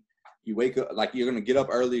Army. You wake up, like, you're going to get up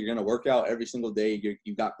early. You're going to work out every single day.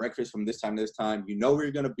 You've got breakfast from this time to this time. You know where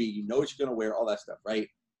you're going to be. You know what you're going to wear, all that stuff, right?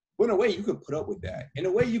 But in a way, you can put up with that. In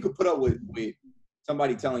a way, you could put up with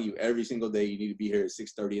somebody telling you every single day you need to be here at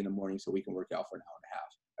 6:30 in the morning so we can work out for an hour and a half.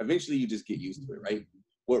 Eventually, you just get used to it, right?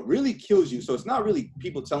 What really kills you, so it's not really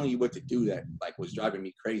people telling you what to do that, like, was driving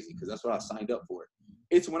me crazy, because that's what I signed up for.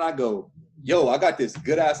 It's when I go, yo, I got this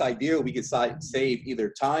good-ass idea. We can save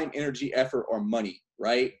either time, energy, effort, or money,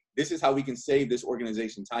 right? This is how we can save this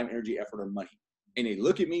organization, time, energy, effort, or money. And they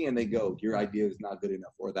look at me and they go, your idea is not good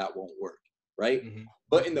enough, or that won't work, right? Mm-hmm.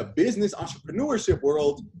 But in the business entrepreneurship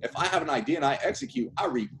world, if I have an idea and I execute, I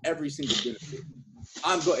reap every single benefit.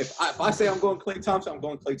 If I say I'm going Klay Thompson, I'm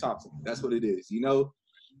going Klay Thompson. That's what it is,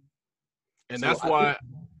 And so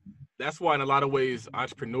that's why in a lot of ways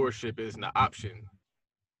entrepreneurship isn't an option.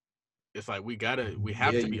 It's like we have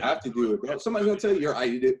to do it, bro. Somebody's gonna tell you your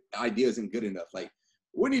idea isn't good enough. Like,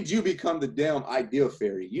 when did you become the damn idea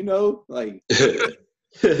fairy? Like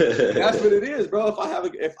that's what it is, bro.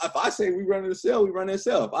 If I say we run in a sale, we run in a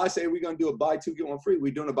sale. If I say we're gonna do a buy two get one free,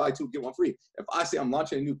 we're doing a buy two get one free. If I say I'm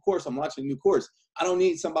launching a new course, I'm launching a new course. I don't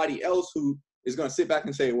need somebody else who is gonna sit back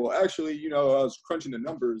and say, well, actually, I was crunching the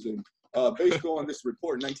numbers and based on this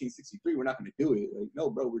report in 1963, we're not gonna do it. Like, no,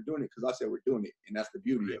 bro, we're doing it because I said we're doing it, and that's the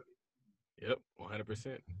beauty of it. Yep,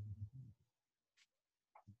 100%.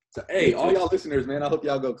 So, hey, all y'all listeners, man, I hope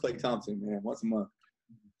y'all go Klay Thompson, man, once a month.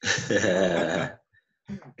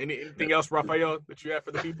 Anything else, Raphael, that you have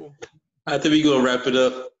for the people? I think we're going to wrap it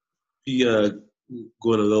up. We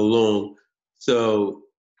going a little long. So,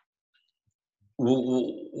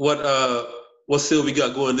 what sale we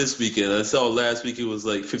got going this weekend? I saw last week it was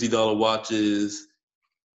like $50 watches.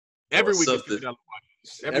 Every week is $50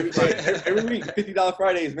 watches. Every week, $50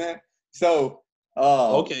 Fridays, man. So,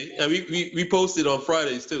 okay, and we posted on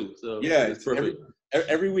Fridays too. So yeah, it's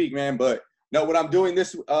every week, man. But no, what I'm doing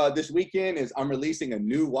this weekend is I'm releasing a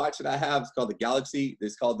new watch that I have. It's called the Galaxy.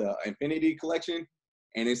 It's called the Infinity Collection,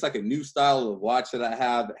 and it's like a new style of watch that I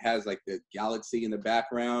have. It has like the galaxy in the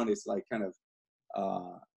background. It's like kind of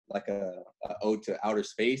like a ode to outer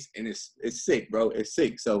space, and it's sick, bro. It's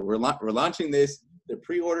sick. So we're launching this. The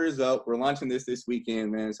pre-order is up. We're launching this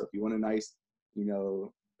weekend, man. So if you want a nice,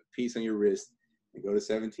 piece on your wrist, and go to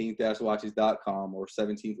 17th-watches.com or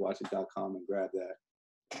 17thwatches.com and grab that.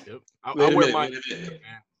 Yep. I wear mine.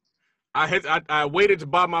 I waited to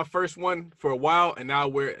buy my first one for a while, and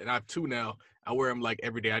now I have two now. I wear them like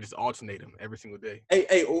every day. I just alternate them every single day.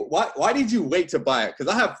 Hey, why did you wait to buy it?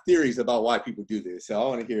 Because I have theories about why people do this, so I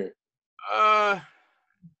want to hear it. I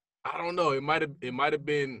don't know. It might have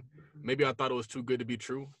been, maybe I thought it was too good to be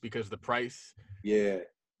true because of the price. Yeah.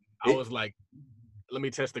 I was like, let me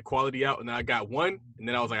test the quality out, and then I got one, and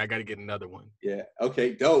then I was like, I got to get another one. Yeah.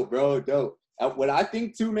 Okay. Dope, bro. Dope. What I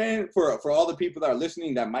think too, man, for all the people that are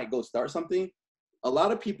listening that might go start something, a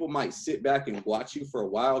lot of people might sit back and watch you for a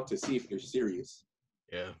while to see if you're serious.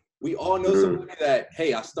 Yeah. We all know somebody that,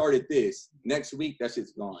 hey, I started this. Next week, that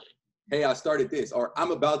shit's gone. Hey, I started this, or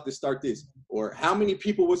I'm about to start this, or how many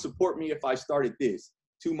people would support me if I started this?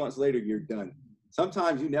 2 months later, you're done.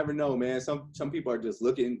 Sometimes you never know, man. Some people are just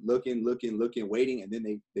looking, waiting, and then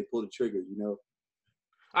they pull the trigger,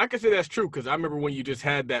 I can say that's true because I remember when you just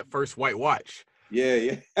had that first white watch.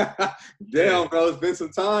 Yeah. Damn, bro, it's been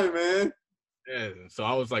some time, man. Yeah, so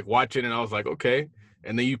I was like watching, and I was like, okay.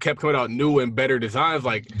 And then you kept coming out new and better designs.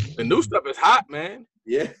 Like, the new stuff is hot, man.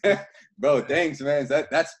 Yeah, bro, thanks, man.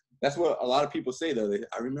 That's what a lot of people say, though.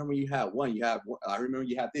 I remember you had one. I remember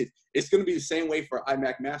you had this. It's going to be the same way for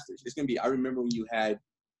iMac Masters. It's going to be, I remember when you had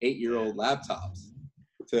 8-year-old laptops.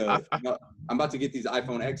 I'm about to get these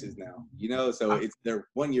iPhone X's now, so they're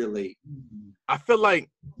 1 year late. I feel like,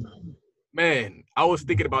 man, I was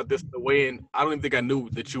thinking about this the way in. I don't even think I knew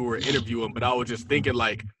that you were interviewing, but I was just thinking,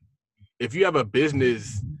 like, if you have a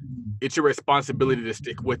business, it's your responsibility to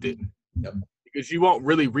stick with it. Yep. because you won't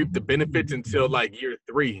really reap the benefits until like year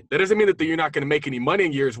 3. That doesn't mean that you're not going to make any money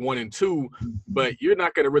in years 1 and 2, but you're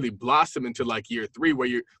not going to really blossom until like year 3, where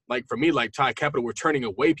you're like, for me, like Tide Capital, we're turning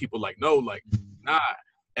away people. Like, no, like, nah.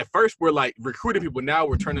 At first, we're like recruiting people. Now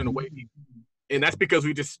we're turning away people, and that's because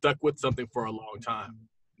we just stuck with something for a long time.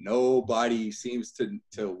 Nobody seems to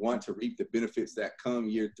want to reap the benefits that come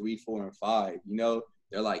year 3, 4, and 5. You know,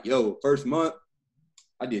 they're like, yo, first month,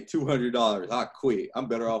 I did $200. I quit. I'm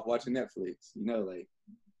better off watching Netflix. You know, like,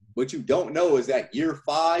 what you don't know is that year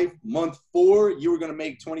 5, month 4, you were going to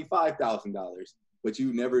make $25,000. But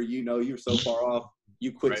you never, you know, you're so far off.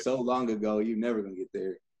 You quit so long ago, you're never going to get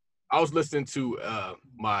there. I was listening to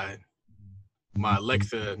my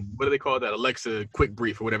Alexa, what do they call that? Alexa Quick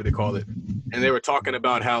Brief or whatever they call it. And they were talking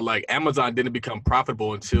about how, like, Amazon didn't become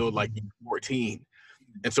profitable until, like, 14.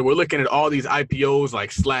 And so we're looking at all these IPOs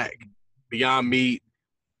like Slack, Beyond Meat,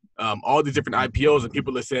 all these different IPOs, and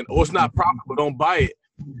people are saying, oh, it's not profitable, don't buy it.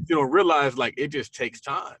 You don't realize, like, it just takes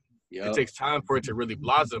time. Yep. It takes time for it to really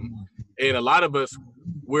blossom. And a lot of us,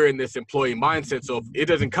 we're in this employee mindset. So if it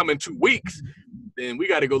doesn't come in 2 weeks, then we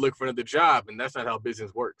got to go look for another job. And that's not how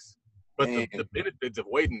business works. But the benefits of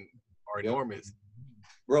waiting are enormous.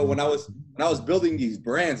 Bro, when I was building these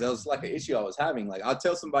brands, that was like an issue I was having. Like, I'll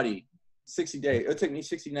tell somebody 60 days. It'll take me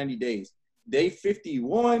 60, 90 days. Day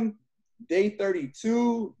 51, day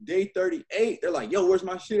 32, day 38. They're like, yo, where's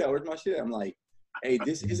my shit at? Where's my shit at? I'm like, hey,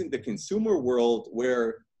 this isn't the consumer world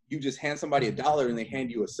where you just hand somebody $1 and they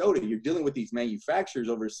hand you a soda. You're dealing with these manufacturers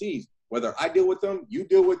overseas. Whether I deal with them, you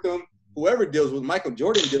deal with them, whoever deals with Michael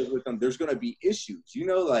Jordan deals with them, there's going to be issues. You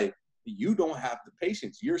know, like, you don't have the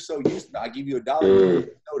patience. You're so used to, I give you $1, you give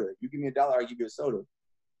me a soda. You give me $1, I give you a soda.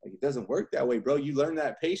 Like, it doesn't work that way, bro. You learn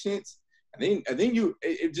that patience, and then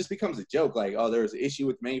it just becomes a joke. Like, oh, there's an issue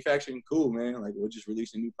with manufacturing. Cool, man. Like, we'll just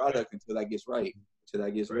release a new product until that gets right, until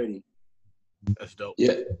that gets ready. That's dope.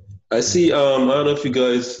 Yeah, I see. I don't know if you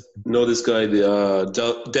guys know this guy,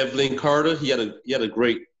 Devlin Carter. He had a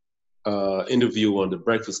great interview on the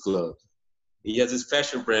Breakfast Club. He has this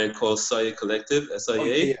fashion brand called Saya Collective, SIA. Oh,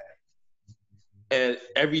 yeah. And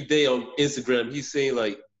every day on Instagram, he's saying,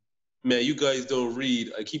 like, man, you guys don't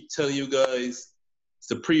read. I keep telling you guys,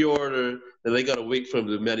 it's a pre-order, and they got to wait for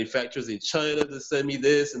the manufacturers in China to send me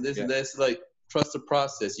this and this and that. It's like, trust the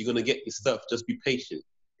process. You're going to get your stuff. Just be patient.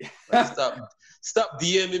 Like, stop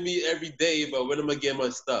DMing me every day about when am I getting my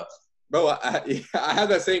stuff. Bro, I have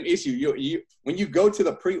that same issue. You when you go to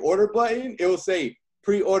the pre-order button, it will say,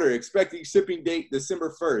 pre-order, expecting shipping date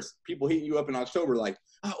December 1st. People hitting you up in October like,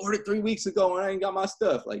 I ordered 3 weeks ago and I ain't got my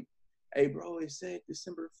stuff. Like, hey, bro, it said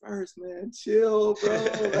December 1st, man. Chill, bro.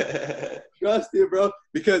 Like, trust it, bro.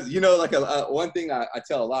 Because, you know, like one thing I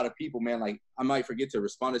tell a lot of people, man, like, I might forget to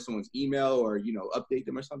respond to someone's email or, you know, update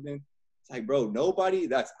them or something. It's like, bro, nobody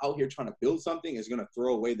that's out here trying to build something is going to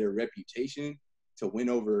throw away their reputation to win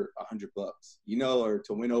over $100, you know, or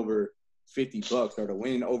to win over $50 or to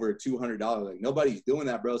win over $200. Like, nobody's doing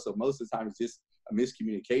that, bro. So most of the time it's just a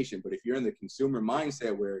miscommunication. But if you're in the consumer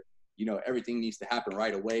mindset where, you know, everything needs to happen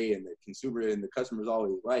right away and the consumer and the customer is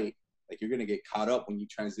always right, like, you're going to get caught up when you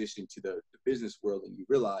transition to the business world and you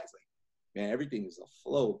realize, like, man, everything is a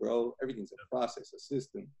flow, bro. Everything's a process, a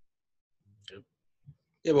system.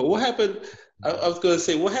 Yeah, but what happened? I was gonna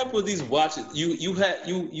say, what happened with these watches?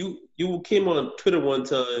 You came on Twitter one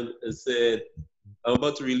time and said, I'm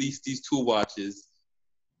about to release these 2 watches,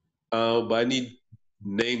 but I need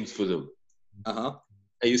names for them. And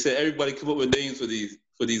you said everybody come up with names for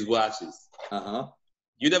these watches.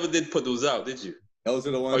 You never did put those out, did you? Those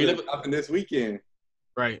are the ones that happened this weekend.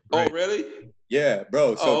 Right. Oh, really? Yeah,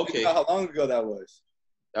 bro. So think about how long ago that was.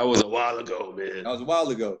 That was a while ago, man. That was a while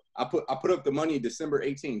ago. I put up the money December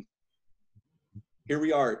 18th. Here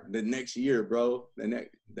we are the next year, bro. The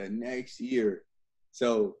next year.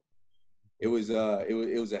 So it was a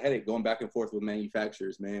headache going back and forth with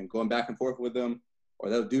manufacturers, man. Going back and forth with them, or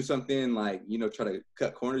they'll do something like, you know, try to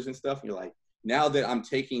cut corners and stuff. And you're like, now that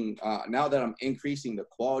I'm increasing the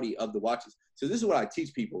quality of the watches. So this is what I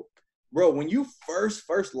teach people, bro. When you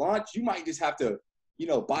first launch, you might just have to, you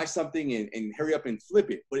know, buy something and hurry up and flip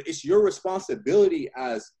it. But it's your responsibility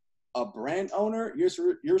as a brand owner,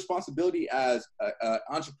 your responsibility as an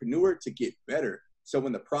entrepreneur to get better. So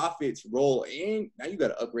when the profits roll in, now you got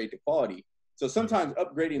to upgrade the quality. So sometimes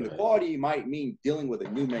upgrading the quality might mean dealing with a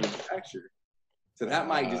new manufacturer. So that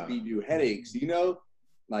might just be new headaches, you know?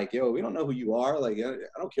 Like, yo, we don't know who you are. Like, I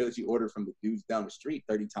don't care that you ordered from the dudes down the street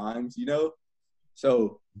 30 times, you know?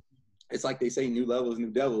 So it's like they say, new levels,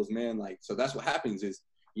 new devils, man. Like, so that's what happens is,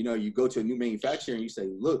 you know, you go to a new manufacturer and you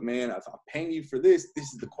say, look, man, if I'm paying you for this,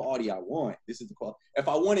 this is the quality I want. This is the quality. If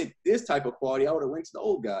I wanted this type of quality, I would have went to the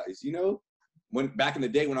old guys, you know? when back in the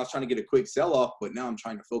day when I was trying to get a quick sell off, but now I'm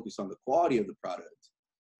trying to focus on the quality of the product.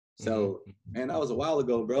 So, man, that was a while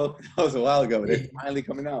ago, bro. That was a while ago. They're finally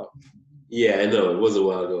coming out. Yeah, I know. It was a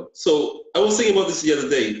while ago. So I was thinking about this the other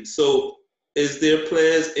day. So is there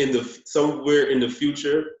plans somewhere in the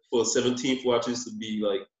future for 17th watches to be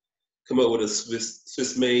like come up with a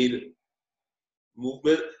Swiss made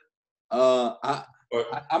movement?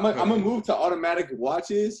 I'm gonna move to automatic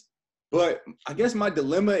watches, but I guess my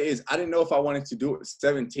dilemma is I didn't know if I wanted to do it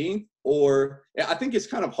 17th or I think it's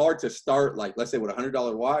kind of hard to start like let's say with a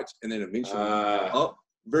 $100 watch and then eventually up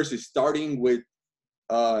versus starting with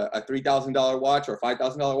a $3,000 watch or a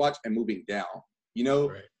 $5,000 watch and moving down. You know,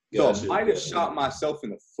 Right. so Gotcha. I might have shot myself in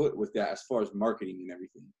the foot with that as far as marketing and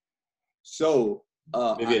everything. So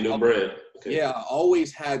Maybe a new brand. Okay. Yeah, I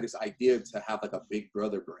always had this idea to have like a Big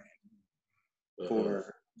Brother brand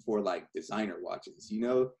for like designer watches, you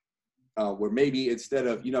know, where maybe instead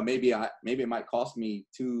of, you know, maybe it might cost me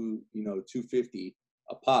 $250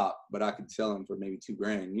 a pop, but I could sell them for maybe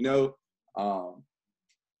 $2,000, you know.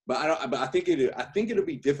 But I think it'll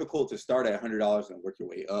be difficult to start at $100 and work your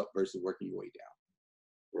way up versus working your way down.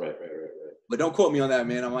 Right. But don't quote me on that,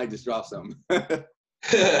 man. I might just drop something.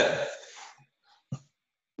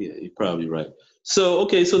 Yeah, you're probably right. So,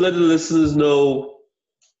 okay, so let the listeners know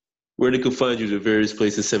where they can find you, the various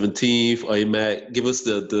places, 17th, IMAC. Give us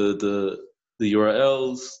the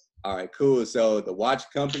URLs. All right, cool. So the watch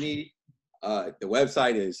company, the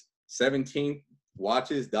website is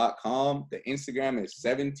 17thwatches.com. The Instagram is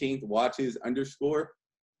 17thwatches_.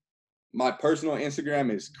 My personal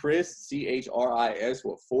Instagram is Chris, CHRIS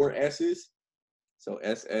with 4 S's. So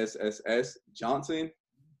SSSS Johnson.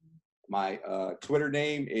 My Twitter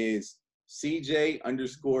name is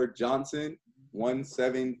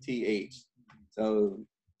CJ_Johnson17TH. So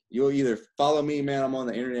you'll either follow me, man. I'm on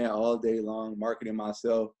the internet all day long, marketing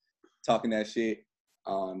myself, talking that shit.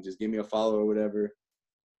 Just give me a follow or whatever.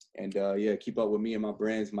 And yeah, keep up with me and my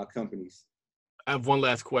brands, my companies. I have one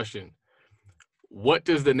last question. What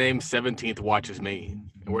does the name 17th Watches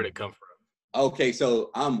mean, and where did it come from? Okay,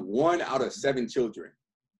 so I'm 1 out of 7 children,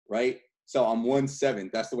 right? So I'm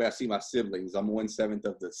 1/7. That's the way I see my siblings. I'm 1/7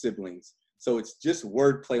 of the siblings. So it's just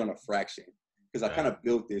wordplay on a fraction because I kind of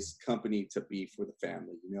built this company to be for the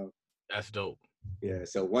family, you know? That's dope. Yeah,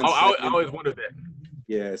 so I always wondered that.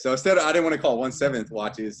 Yeah, so instead of, I didn't want to call 1/7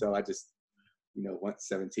 watches, so I just,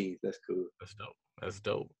 1/17. That's cool. That's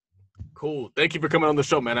dope. Cool. Thank you for coming on the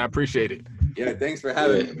show, man. I appreciate it. Yeah, thanks for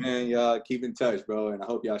having me, man. Y'all keep in touch, bro, and I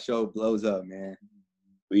hope y'all show blows up, man.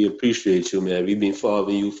 We appreciate you, man. We've been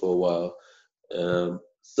following you for a while.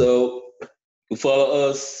 So you can follow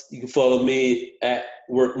us. You can follow me at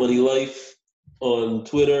Work Money Life on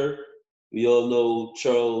Twitter. We all know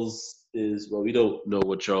Charles is, well, we don't know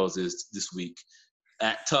what Charles is this week.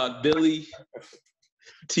 At Todd Billy,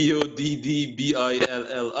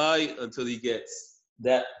 TODDBILLI, until he gets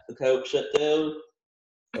that account shut down.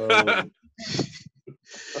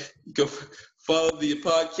 You can follow the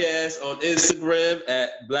podcast on Instagram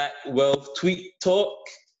at Black Wealth Tweet Talk.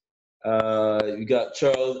 You got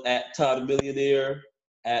Charles at Todd Millionaire,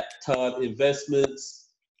 at Todd Investments.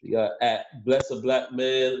 You got at Bless a Black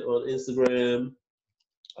Man on Instagram.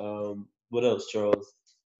 What else, Charles?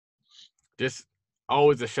 Just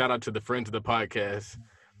always a shout out to the friends of the podcast,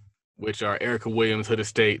 which are Erica Williams, Hood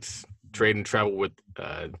Estates, Trade and Travel with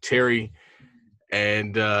Terry,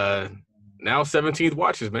 and now 17th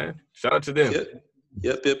Watches, man. Shout out to them.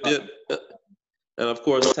 Yep. And of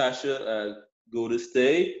course, Tasha, Go to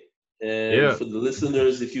Stay. And for the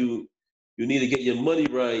listeners, if you need to get your money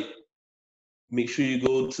right, make sure you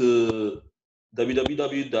go to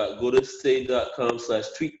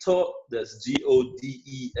www.godestay.com/tweettalk. That's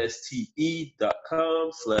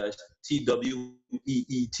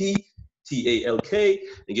GODESTE.com/TWEETTALK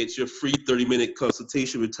and get your free 30-minute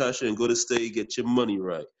consultation with Tasha and Go to Stay. Get your money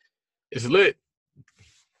right. It's lit.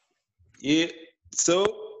 Yeah. So,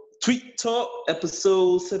 Tweet Talk,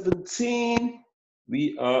 episode 17.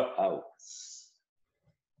 We are out.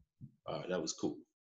 All right, that was cool.